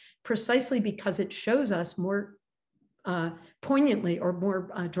surface, precisely because it shows us more poignantly or more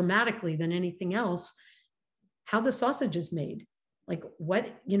dramatically than anything else how the sausage is made. Like,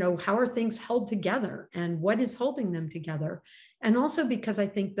 how are things held together and what is holding them together? And also because I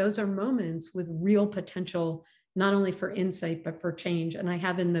think those are moments with real potential, not only for insight, but for change. And I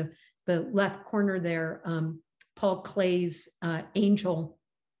have in the left corner there, Paul Clay's angel,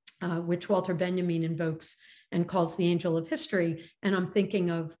 which Walter Benjamin invokes and calls the angel of history. And I'm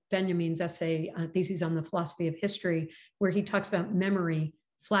thinking of Benjamin's essay, Theses on the Philosophy of History, where he talks about memory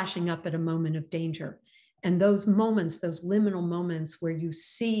flashing up at a moment of danger. And those moments, those liminal moments where you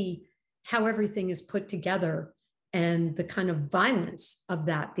see how everything is put together and the kind of violence of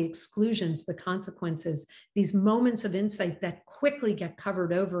that, the exclusions, the consequences, these moments of insight that quickly get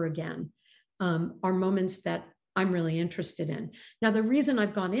covered over again, are moments that I'm really interested in. Now, the reason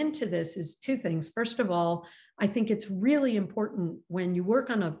I've gone into this is two things. First of all, I think it's really important when you work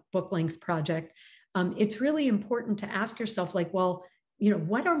on a book length project, it's really important to ask yourself, like, well,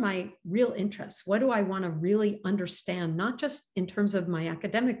 what are my real interests? What do I want to really understand, not just in terms of my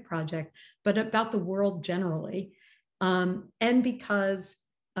academic project, but about the world generally? And because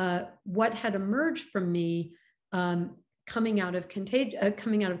what had emerged from me coming out of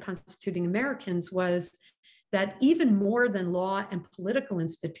Constituting Americans was that even more than law and political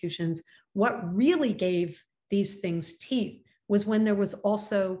institutions, what really gave these things teeth was when there was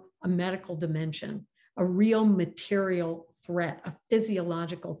also a medical dimension, a real material threat, a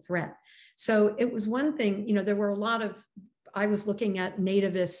physiological threat. So it was one thing, there were a lot of, I was looking at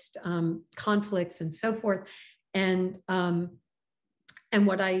nativist conflicts and so forth. And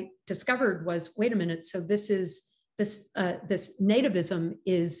what I discovered was, wait a minute, so this nativism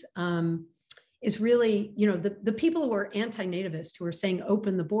is really, the people who are anti-nativist, who are saying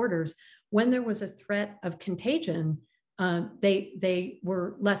open the borders, when there was a threat of contagion, they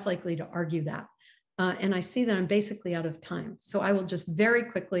were less likely to argue that. And I see that I'm basically out of time. So I will just very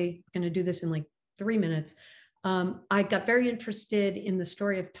quickly, going to do this in like 3 minutes. I got very interested in the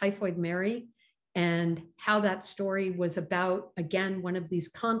story of Typhoid Mary and how that story was about, again, one of these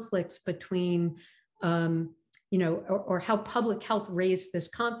conflicts between, or how public health raised this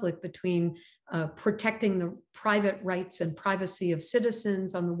conflict between protecting the private rights and privacy of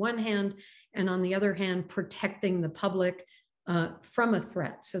citizens on the one hand, and on the other hand, protecting the public from a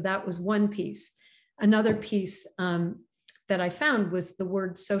threat. So that was one piece. Another piece that I found was the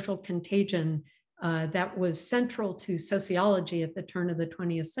word social contagion that was central to sociology at the turn of the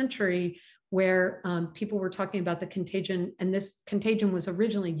 20th century, where people were talking about the contagion, and this contagion was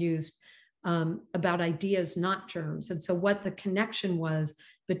originally used about ideas, not germs. And so what the connection was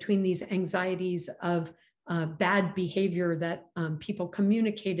between these anxieties of bad behavior that people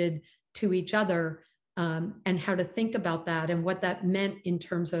communicated to each other, and how to think about that and what that meant in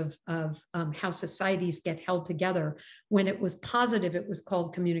terms of how societies get held together. When it was positive, it was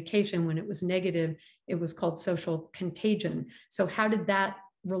called communication. When it was negative, it was called social contagion. So how did that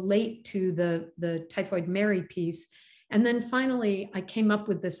relate to the Typhoid Mary piece? And then finally, I came up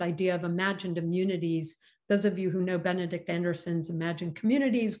with this idea of imagined immunities. Those of you who know Benedict Anderson's Imagined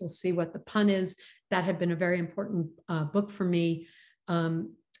Communities will see what the pun is. That had been a very important book for me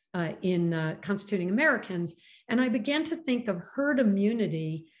in Constituting Americans. And I began to think of herd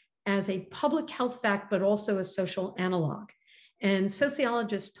immunity as a public health fact, but also a social analog. And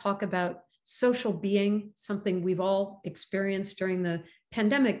sociologists talk about social being, something we've all experienced during the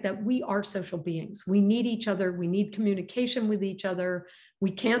pandemic, that we are social beings. We need each other. We need communication with each other.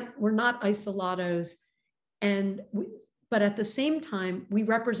 We're not isolados. But at the same time, we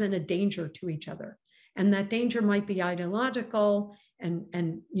represent a danger to each other. And that danger might be ideological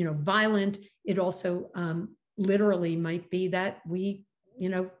and violent. It also literally might be that the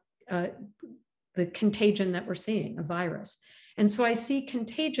contagion that we're seeing, a virus. And so I see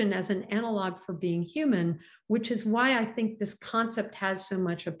contagion as an analog for being human, which is why I think this concept has so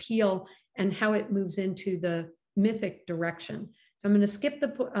much appeal and how it moves into the mythic direction. So I'm going to skip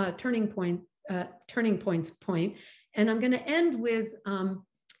the turning points point, and I'm going to end with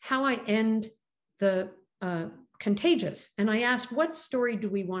how I end the Contagious. And I asked, what story do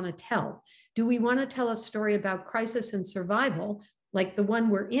we want to tell? Do we want to tell a story about crisis and survival, like the one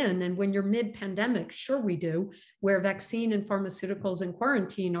we're in? And when you're mid-pandemic, sure we do, where vaccine and pharmaceuticals and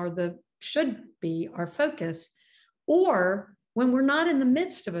quarantine should be our focus. Or when we're not in the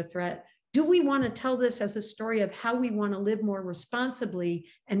midst of a threat, do we want to tell this as a story of how we want to live more responsibly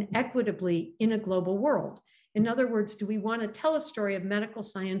and equitably in a global world? In other words, do we want to tell a story of medical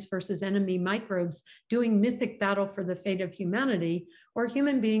science versus enemy microbes doing mythic battle for the fate of humanity, or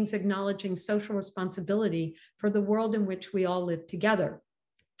human beings acknowledging social responsibility for the world in which we all live together?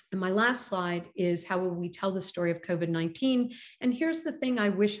 And my last slide is, how will we tell the story of COVID-19? And here's the thing I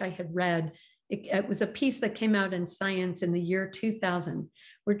wish I had read. It was a piece that came out in Science in the year 2000,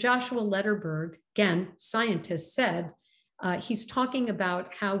 where Joshua Lederberg, again, scientist, said, he's talking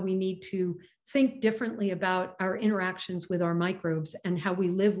about how we need to think differently about our interactions with our microbes and how we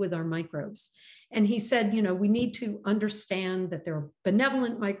live with our microbes. And he said, we need to understand that there are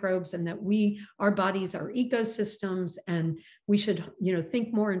benevolent microbes and that our bodies are ecosystems, and we should,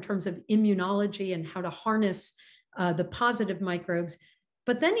 think more in terms of immunology and how to harness the positive microbes.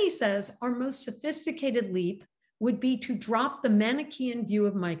 But then he says, our most sophisticated leap would be to drop the Manichaean view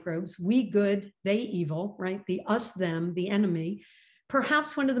of microbes, we good, they evil, right? The us, them, the enemy,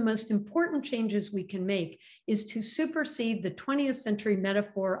 Perhaps one of the most important changes we can make is to supersede the 20th century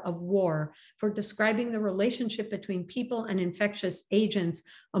metaphor of war for describing the relationship between people and infectious agents,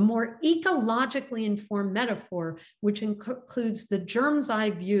 a more ecologically informed metaphor, which includes the germ's eye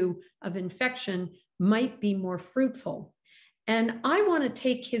view of infection, might be more fruitful. And I want to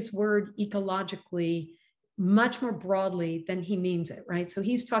take his word ecologically much more broadly than he means it, right? So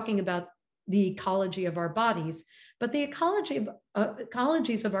he's talking about the ecology of our bodies, but the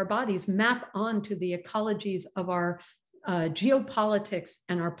ecologies of our bodies map onto the ecologies of our geopolitics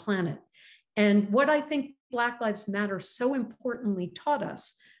and our planet. And what I think Black Lives Matter so importantly taught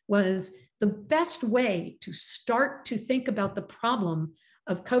us was the best way to start to think about the problem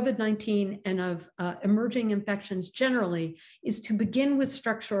of COVID-19 and of emerging infections generally is to begin with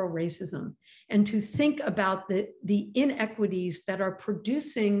structural racism and to think about the inequities that are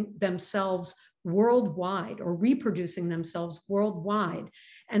producing themselves worldwide or reproducing themselves worldwide.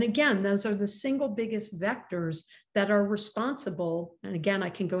 And again, those are the single biggest vectors that are responsible, and again, I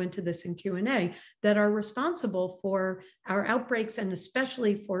can go into this in Q&A, that are responsible for our outbreaks and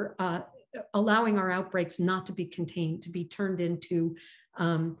especially for allowing our outbreaks not to be contained, to be turned into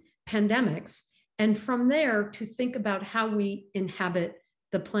pandemics. And from there, to think about how we inhabit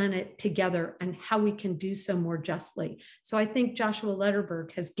the planet together and how we can do so more justly. So I think Joshua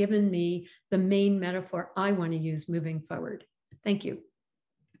Lederberg has given me the main metaphor I want to use moving forward. Thank you.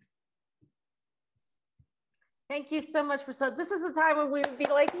 Thank you so much, Priscilla. This is the time when we would be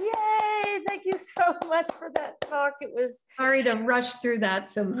like, yay, thank you so much for that talk. It was— Sorry to rush through that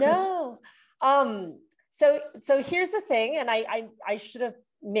so much. No. So here's the thing, and I should have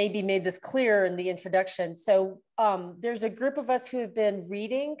maybe made this clear in the introduction. So there's a group of us who have been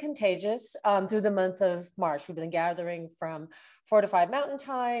reading Contagious through the month of March. We've been gathering from 4 to 5 Mountain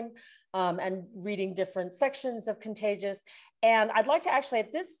Time and reading different sections of Contagious. And I'd like to actually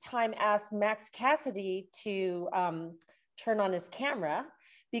at this time ask Max Cassidy to turn on his camera,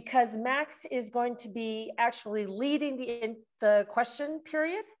 because Max is going to be actually leading the question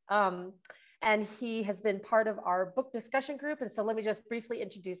period. And he has been part of our book discussion group. And so let me just briefly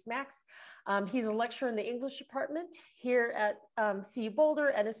introduce Max. He's a lecturer in the English department here at CU Boulder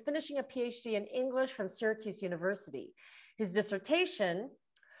and is finishing a PhD in English from Syracuse University. His dissertation,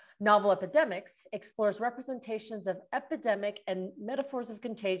 Novel Epidemics, explores representations of epidemic and metaphors of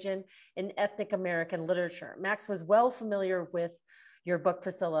contagion in ethnic American literature. Max was well familiar with your book,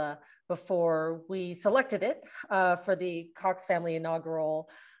 Priscilla, before we selected it for the Cox Family inaugural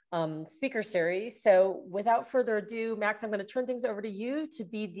speaker series. So without further ado, Max, I'm going to turn things over to you to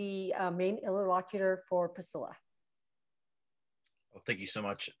be the main interlocutor for Priscilla. Well, thank you so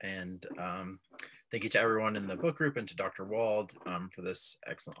much. And thank you to everyone in the book group and to Dr. Wald for this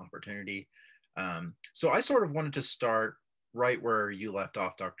excellent opportunity. So I sort of wanted to start right where you left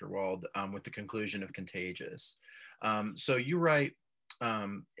off, Dr. Wald, with the conclusion of Contagious. So you write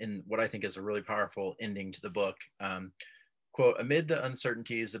in what I think is a really powerful ending to the book, quote, amid the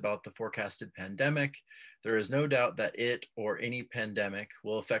uncertainties about the forecasted pandemic, there is no doubt that it or any pandemic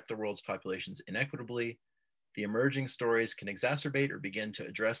will affect the world's populations inequitably. The emerging stories can exacerbate or begin to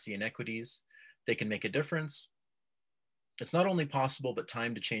address the inequities. They can make a difference. It's not only possible, but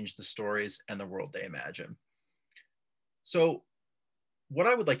time to change the stories and the world they imagine. So what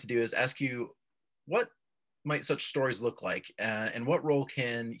I would like to do is ask you, what might such stories look like? And what role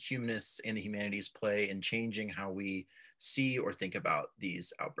can humanists and the humanities play in changing how we see or think about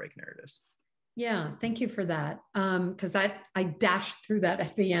these outbreak narratives? Yeah, thank you for that. Because I dashed through that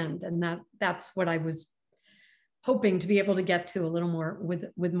at the end, and that's what I was hoping to be able to get to a little more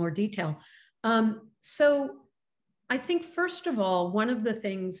with more detail. So I think, first of all, one of the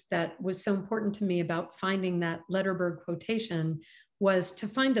things that was so important to me about finding that Lederberg quotation was to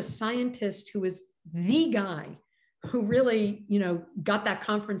find a scientist who is the guy who really, got that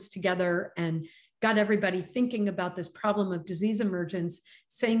conference together and got everybody thinking about this problem of disease emergence,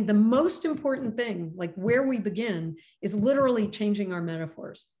 saying the most important thing, like where we begin, is literally changing our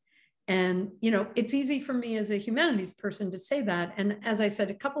metaphors. And, it's easy for me as a humanities person to say that. And as I said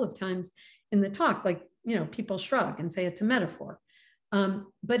a couple of times in the talk, like, people shrug and say it's a metaphor.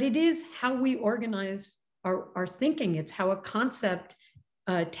 But it is how we organize our thinking. It's how a concept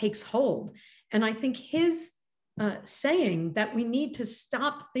takes hold. And I think his saying that we need to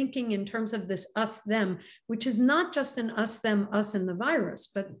stop thinking in terms of this us, them, which is not just an us, them, us and the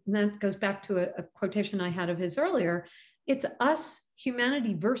virus, but that goes back to a quotation I had of his earlier. It's us,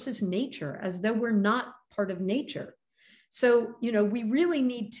 humanity versus nature, as though we're not part of nature. So, we really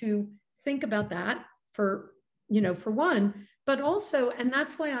need to think about that for one, but also, and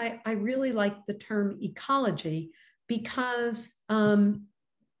that's why I really like the term ecology, because,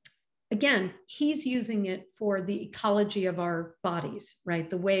 again, he's using it for the ecology of our bodies, right?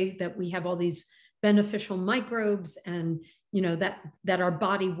 The way that we have all these beneficial microbes and, you know, that our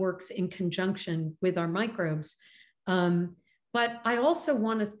body works in conjunction with our microbes. But I also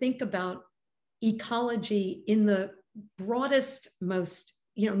want to think about ecology in the broadest, most,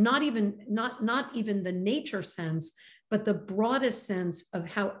 you know, not even the nature sense, but the broadest sense of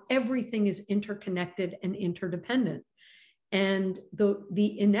how everything is interconnected and interdependent. And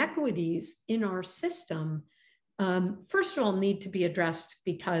the inequities in our system, first of all, need to be addressed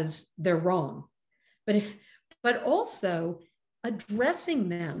because they're wrong, but also addressing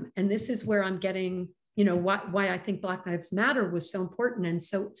them. And this is where I'm getting, you know, why I think Black Lives Matter was so important. And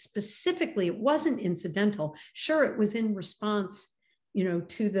so specifically, it wasn't incidental. Sure, it was in response, you know,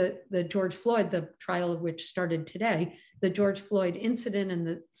 to the George Floyd, the trial of which started today, the George Floyd incident and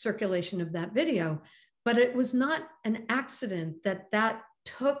the circulation of that video. But it was not an accident that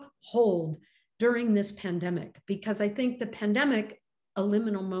took hold during this pandemic, because I think the pandemic, a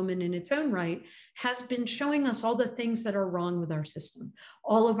liminal moment in its own right, has been showing us all the things that are wrong with our system,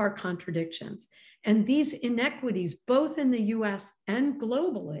 all of our contradictions. And these inequities, both in the US and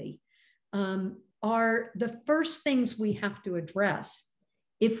globally, are the first things we have to address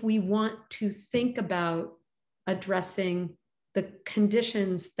if we want to think about addressing the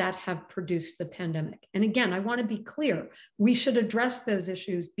conditions that have produced the pandemic. And again, I want to be clear, we should address those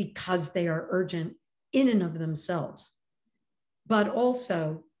issues because they are urgent in and of themselves. But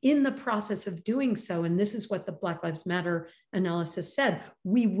also in the process of doing so, and this is what the Black Lives Matter analysis said,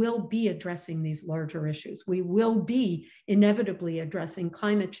 we will be addressing these larger issues. We will be inevitably addressing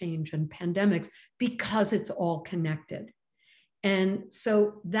climate change and pandemics because it's all connected. And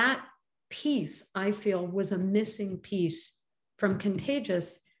so that piece, I feel, was a missing piece from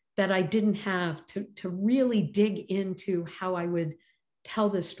Contagious that I didn't have to really dig into how I would tell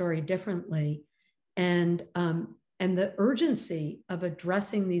this story differently. And the urgency of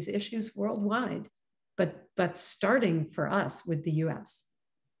addressing these issues worldwide, but starting for us with the US.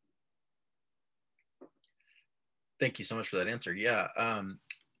 Thank you so much for that answer. Yeah,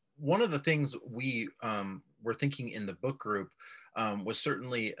 one of the things we were thinking in the book group was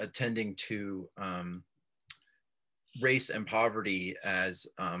certainly attending to race and poverty as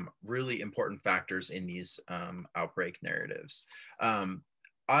really important factors in these outbreak narratives.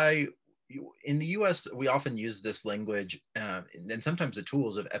 In the US, we often use this language and sometimes the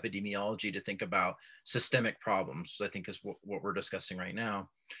tools of epidemiology to think about systemic problems, which I think is what we're discussing right now.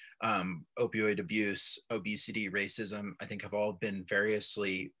 Opioid abuse, obesity, racism, I think have all been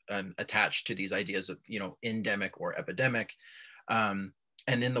variously attached to these ideas of, you know, endemic or epidemic.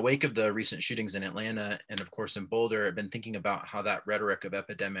 And in the wake of the recent shootings in Atlanta and of course in Boulder, I've been thinking about how that rhetoric of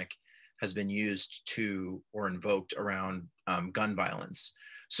epidemic has been used to or invoked around gun violence.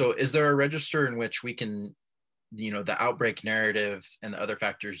 So is there a register in which we can, you know, the outbreak narrative and the other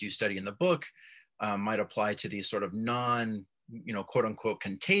factors you study in the book might apply to these sort of non, you know, quote unquote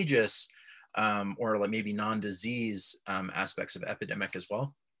contagious or like maybe non-disease aspects of epidemic as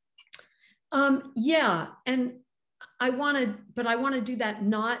well? Yeah, and I want to do that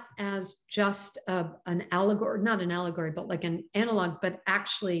not as just an allegory, not an allegory, but like an analog, but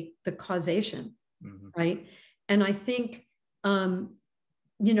actually the causation, right? And I think,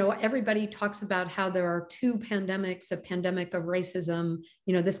 you know, everybody talks about how there are two pandemics, a pandemic of racism.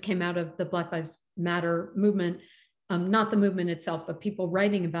 You know, this came out of the Black Lives Matter movement, not the movement itself, but people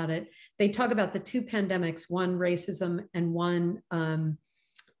writing about it. They talk about the two pandemics, one racism and one,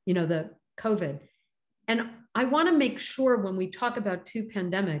 you know, the COVID. And I want to make sure when we talk about two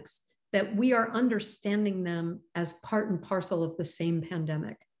pandemics that we are understanding them as part and parcel of the same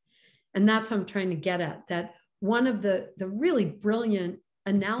pandemic. And that's what I'm trying to get at, that one of the really brilliant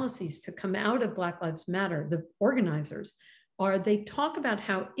analyses to come out of Black Lives Matter, the organizers, are they talk about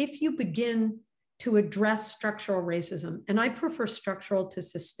how if you begin to address structural racism, and I prefer structural to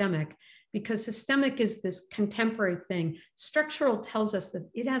systemic because systemic is this contemporary thing. Structural tells us that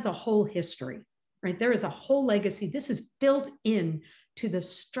it has a whole history, right? There is a whole legacy. This is built in to the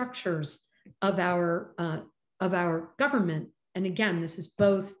structures of our government. And again, this is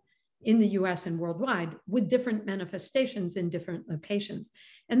both in the US and worldwide with different manifestations in different locations.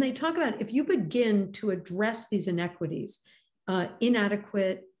 And they talk about if you begin to address these inequities,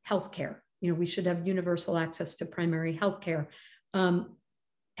 inadequate healthcare, you know, we should have universal access to primary healthcare,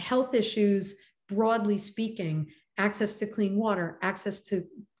 health issues, broadly speaking, access to clean water, access to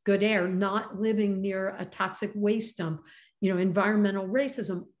good air, not living near a toxic waste dump, you know, environmental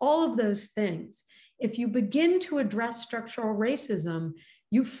racism, all of those things. If you begin to address structural racism,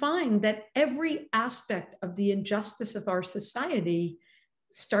 you find that every aspect of the injustice of our society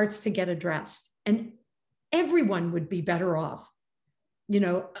starts to get addressed. And everyone would be better off,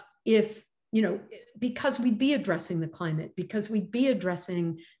 if, because we'd be addressing the climate, because we'd be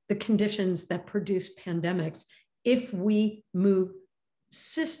addressing the conditions that produce pandemics, if we move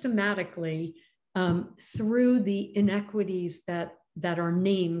systematically through the inequities that are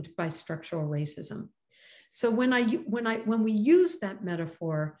named by structural racism. So when we use that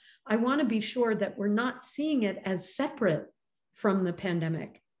metaphor, I want to be sure that we're not seeing it as separate from the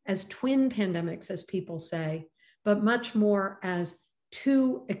pandemic, as twin pandemics, as people say, but much more as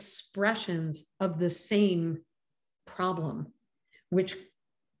two expressions of the same problem, which,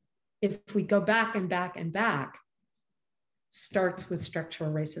 if we go back and back and back, starts with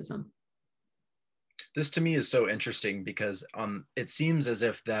structural racism. This to me is so interesting because it seems as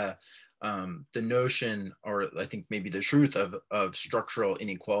if the notion, or I think maybe the truth of structural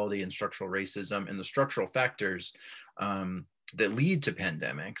inequality and structural racism and the structural factors that lead to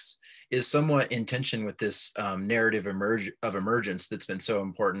pandemics is somewhat in tension with this narrative of emergence that's been so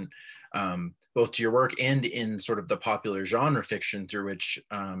important, both to your work and in sort of the popular genre fiction through which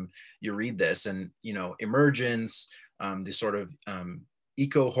you read this. And, emergence, the sort of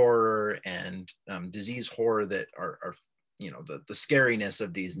eco-horror and disease horror that are the scariness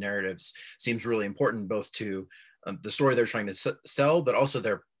of these narratives seems really important, both to the story they're trying to sell, but also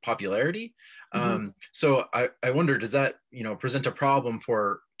their popularity. So I wonder, does that, present a problem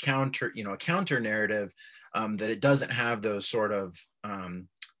for a counter narrative that it doesn't have those sort of,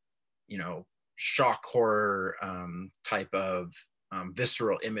 shock horror type of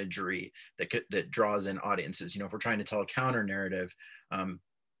visceral imagery that draws in audiences? If we're trying to tell a counter narrative,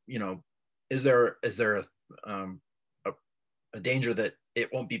 is there a danger that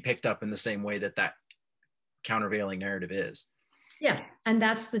it won't be picked up in the same way that countervailing narrative is? Yeah, and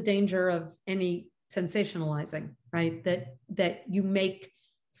that's the danger of any sensationalizing, right? That you make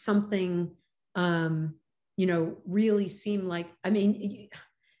something, really seem like,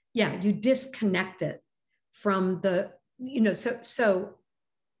 you disconnect it from the, so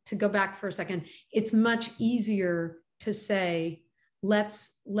to go back for a second, it's much easier to say,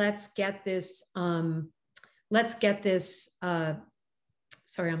 let's get this,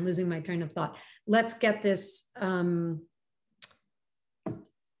 sorry, I'm losing my train of thought. Let's get this,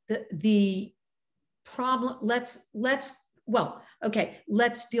 the problem, let's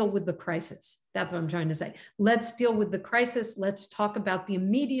deal with the crisis. That's what I'm trying to say. Let's deal with the crisis. Let's talk about the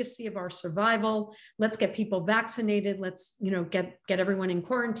immediacy of our survival. Let's get people vaccinated. Let's, get everyone in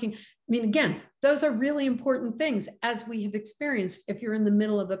quarantine. Again, those are really important things, as we have experienced if you're in the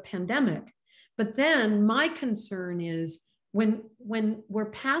middle of a pandemic. But then my concern is when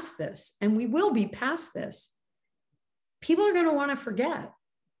we're past this, and we will be past this, people are going to want to forget.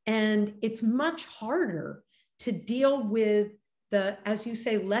 And it's much harder to deal with the, as you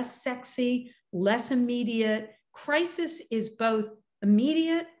say, less sexy, less immediate. Crisis is both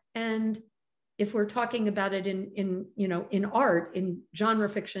immediate and, if we're talking about it in art, in genre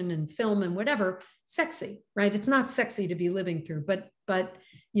fiction and film and whatever, sexy, right? It's not sexy to be living through, but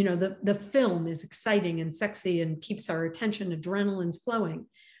the film is exciting and sexy and keeps our attention, adrenaline's flowing.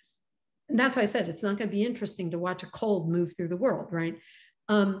 And that's why I said it's not going to be interesting to watch a cold move through the world, right?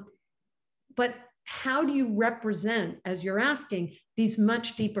 But how do you represent, as you're asking, these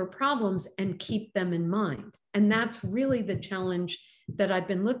much deeper problems and keep them in mind? And that's really the challenge that I've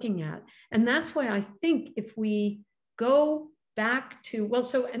been looking at. And that's why I think if we go back to,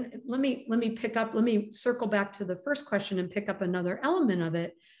 and let me circle back to the first question and pick up another element of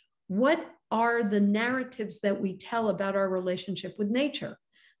it. What are the narratives that we tell about our relationship with nature?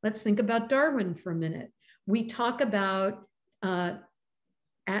 Let's think about Darwin for a minute. We talk about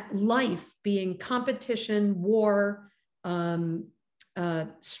life being competition, war,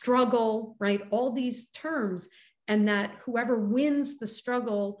 struggle, right? All these terms, and that whoever wins the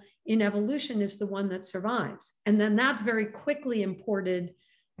struggle in evolution is the one that survives. And then that's very quickly imported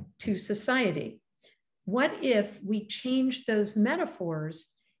to society. What if we change those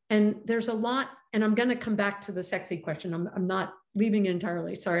metaphors? And there's a lot, and I'm going to come back to the sexy question. I'm not leaving it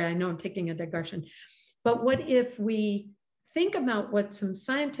entirely. Sorry, I know I'm taking a digression. But what if we think about what some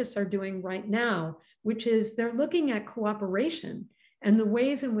scientists are doing right now, which is they're looking at cooperation and the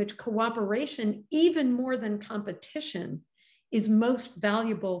ways in which cooperation, even more than competition, is most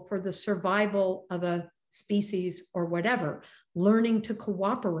valuable for the survival of a species or whatever, learning to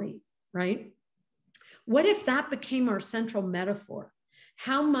cooperate, right? What if that became our central metaphor?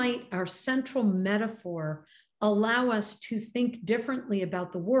 How might our central metaphor allow us to think differently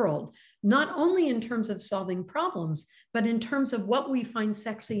about the world, not only in terms of solving problems, but in terms of what we find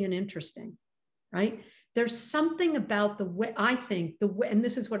sexy and interesting, right? There's something about the way, I think, the way, and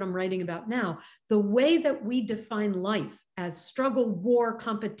this is what I'm writing about now, the way that we define life as struggle, war,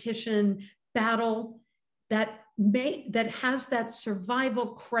 competition, battle, that has that survival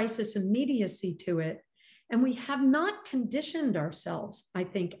crisis immediacy to it. And we have not conditioned ourselves, I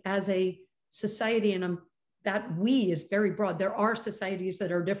think, as a society, and that we is very broad. There are societies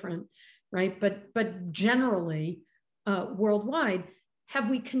that are different, right? But generally, worldwide, have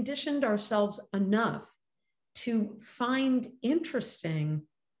we conditioned ourselves enough to find interesting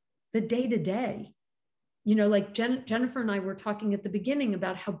the day-to-day? You know, like Jennifer and I were talking at the beginning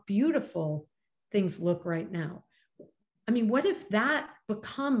about how beautiful things look right now. I mean, what if that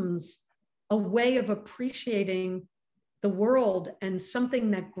becomes a way of appreciating the world and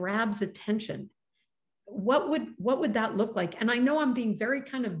something that grabs attention? What would that look like? And I know I'm being very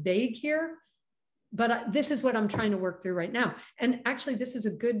kind of vague here, but this is what I'm trying to work through right now. And actually, this is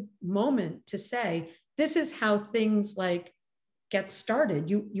a good moment to say, this is how things like get started.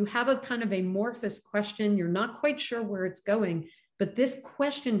 You have a kind of amorphous question. You're not quite sure where it's going, but this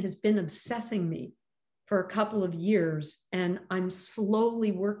question has been obsessing me for a couple of years, and I'm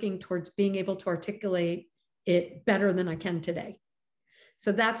slowly working towards being able to articulate it better than I can today.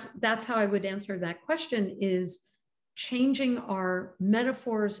 So that's how I would answer that question, is changing our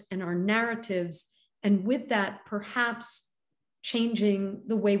metaphors and our narratives, and with that, perhaps changing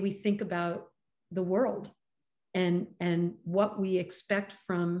the way we think about the world and what we expect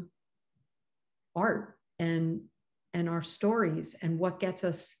from art and our stories, and what gets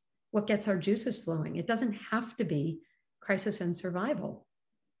our juices flowing. It doesn't have to be crisis and survival,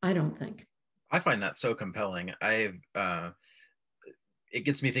 I don't think. I find that so compelling. It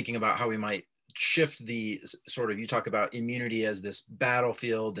gets me thinking about how we might shift the sort of, you talk about immunity as this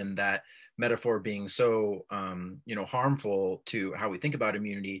battlefield, and that metaphor being so harmful to how we think about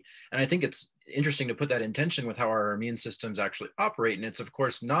immunity. And I think it's interesting to put that in tension with how our immune systems actually operate. And it's of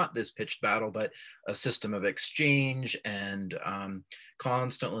course not this pitched battle, but a system of exchange and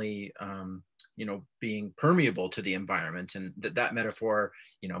constantly being permeable to the environment. And that metaphor,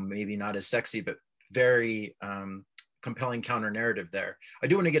 maybe not as sexy, but very compelling counter narrative there. I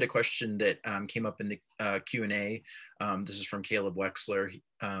do want to get a question that came up in the Q&A. This is from Caleb Wexler.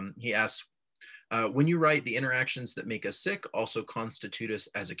 He asks, when you write the interactions that make us sick also constitute us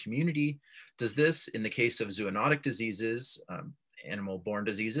as a community, does this, in the case of zoonotic diseases, animal-borne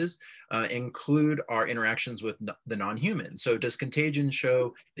diseases, include our interactions with the non-human? So does Contagion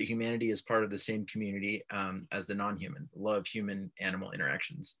show that humanity is part of the same community as the non-human, love human-animal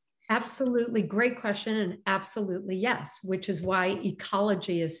interactions? Absolutely. Great question. And absolutely, yes, which is why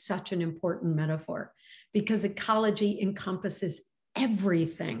ecology is such an important metaphor, because ecology encompasses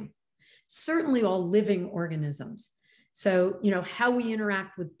everything, certainly all living organisms. So, how we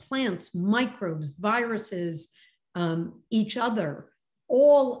interact with plants, microbes, viruses, each other,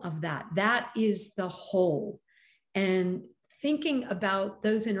 all of that is the whole. And thinking about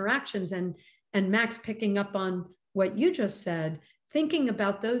those interactions, and Max, picking up on what you just said, thinking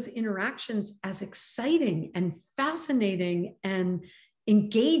about those interactions as exciting and fascinating and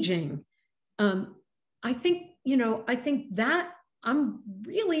engaging. I think that I'm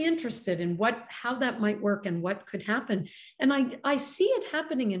really interested in how that might work and what could happen. And I see it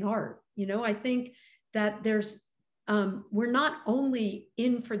happening in art. I think that we're not only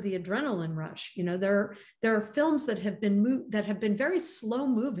in for the adrenaline rush. There are films that have been very slow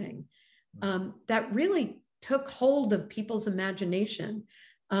moving, that really took hold of people's imagination.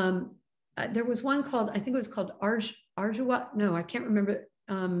 There was one called, I think it was called Arjua. No, I can't remember.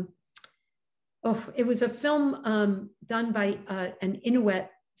 It was a film done by an Inuit,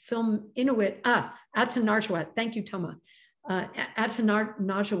 Atanarjuat. Thank you, Toma.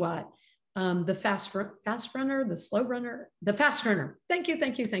 Atanarjuat, the fast runner, the slow runner, the fast runner. Thank you.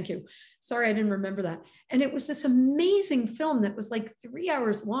 Sorry, I didn't remember that. And it was this amazing film that was like 3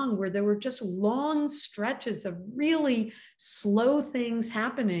 hours long, where there were just long stretches of really slow things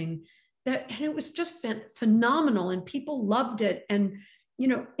happening, and it was just phenomenal, and people loved it. And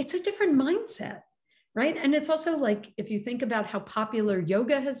it's a different mindset, right? And it's also like, if you think about how popular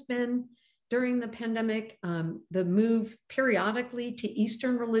yoga has been during the pandemic, the move periodically to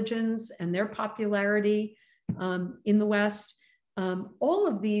Eastern religions and their popularity in the West, all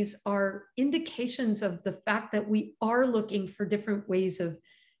of these are indications of the fact that we are looking for different ways of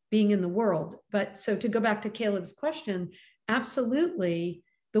being in the world. But so to go back to Caleb's question, absolutely,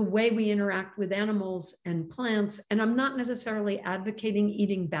 the way we interact with animals and plants, and I'm not necessarily advocating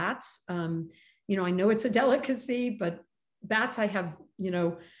eating bats. I know it's a delicacy, but bats I have,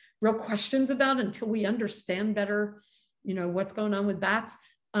 real questions about until we understand better, what's going on with bats.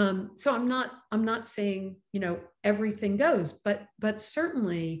 So I'm not saying, everything goes, but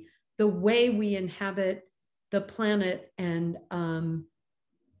certainly the way we inhabit the planet and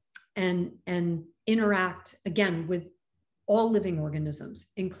interact again with all living organisms,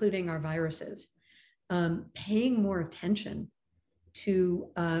 including our viruses, paying more attention to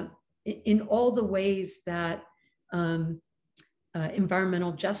in all the ways that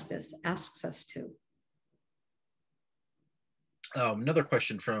environmental justice asks us to. Another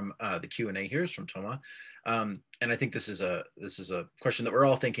question from the Q&A here is from Toma, and I think this is a question that we're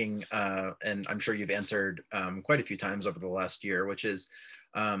all thinking, and I'm sure you've answered quite a few times over the last year, which is,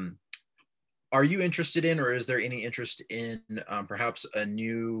 are you interested in, or is there any interest in perhaps a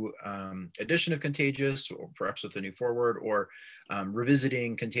new edition of Contagious, or perhaps with a new foreword, or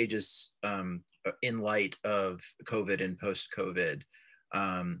revisiting Contagious in light of COVID and post-COVID?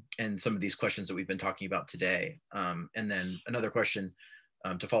 And some of these questions that we've been talking about today. And then another question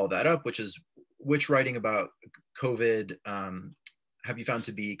to follow that up, which is, which writing about COVID have you found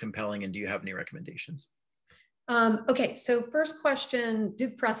to be compelling, and do you have any recommendations? Okay, so first question,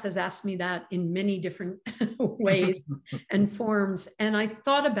 Duke Press has asked me that in many different ways and forms. And I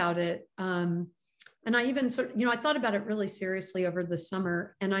thought about it, and I even I thought about it really seriously over the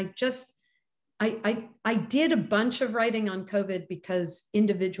summer. And I did a bunch of writing on COVID because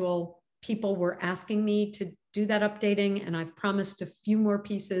individual people were asking me to do that updating. And I've promised a few more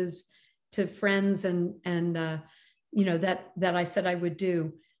pieces to friends and that I said I would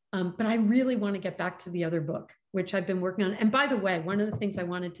do. But I really want to get back to the other book, which I've been working on. And by the way, one of the things I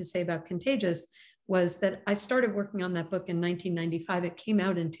wanted to say about Contagious was that I started working on that book in 1995. It came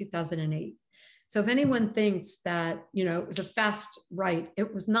out in 2008. So if anyone thinks that, it was a fast write,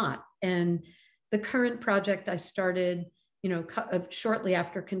 it was not. And the current project I started, shortly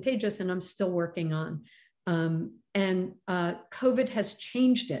after Contagious, and I'm still working on. And COVID has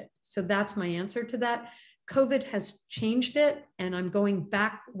changed it. So that's my answer to that. COVID has changed it, and I'm going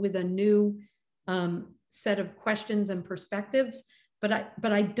back with a new set of questions and perspectives. But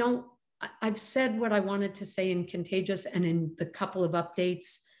I've said what I wanted to say in Contagious and in the couple of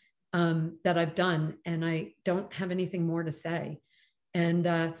updates that I've done, and I don't have anything more to say.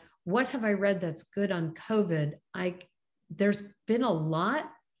 And what have I read that's good on COVID? There's been a lot,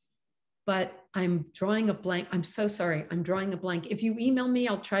 but I'm drawing a blank. I'm so sorry. I'm drawing a blank. If you email me,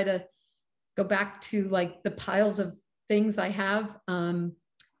 I'll try to go back to like the piles of things I have.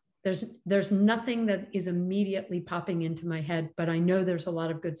 There's nothing that is immediately popping into my head, but I know there's a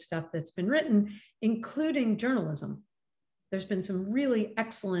lot of good stuff that's been written, including journalism. There's been some really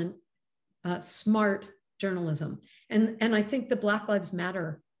excellent, smart journalism. And I think the Black Lives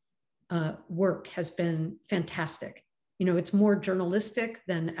Matter work has been fantastic. It's more journalistic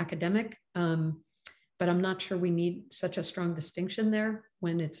than academic, but I'm not sure we need such a strong distinction there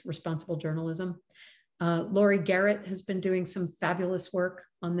when it's responsible journalism. Laurie Garrett has been doing some fabulous work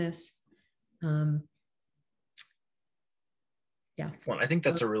on this. Yeah. Excellent. I think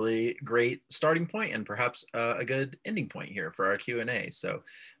that's a really great starting point and perhaps a good ending point here for our Q&A. So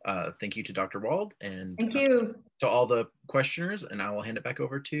thank you to Dr. Wald, and thank you to all the questioners, and I will hand it back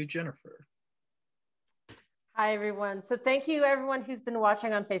over to Jennifer. Hi, everyone. So thank you, everyone who's been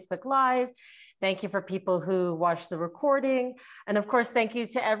watching on Facebook Live. Thank you for people who watched the recording. And of course, thank you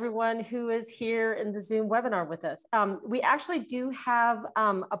to everyone who is here in the Zoom webinar with us. We actually do have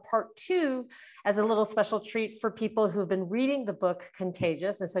a part 2 as a little special treat for people who've been reading the book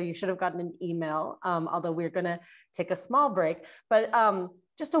Contagious. And so you should have gotten an email, although we're going to take a small break. But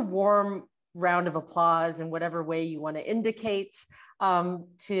just a warm round of applause in whatever way you want to indicate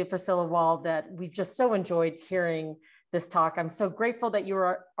to Priscilla Wald that we've just so enjoyed hearing this talk. I'm so grateful that you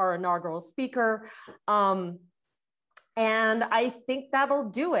are our inaugural speaker. And I think that'll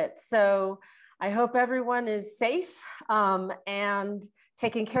do it. So I hope everyone is safe and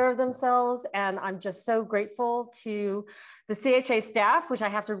taking care of themselves. And I'm just so grateful to the CHA staff, which I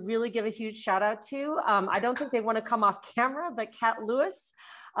have to really give a huge shout out to. I don't think they want to come off camera, but Kat Lewis,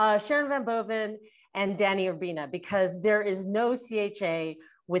 Sharon Van Boven, and Danny Urbina, because there is no CHA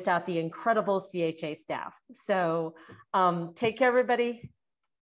without the incredible CHA staff. So take care, everybody.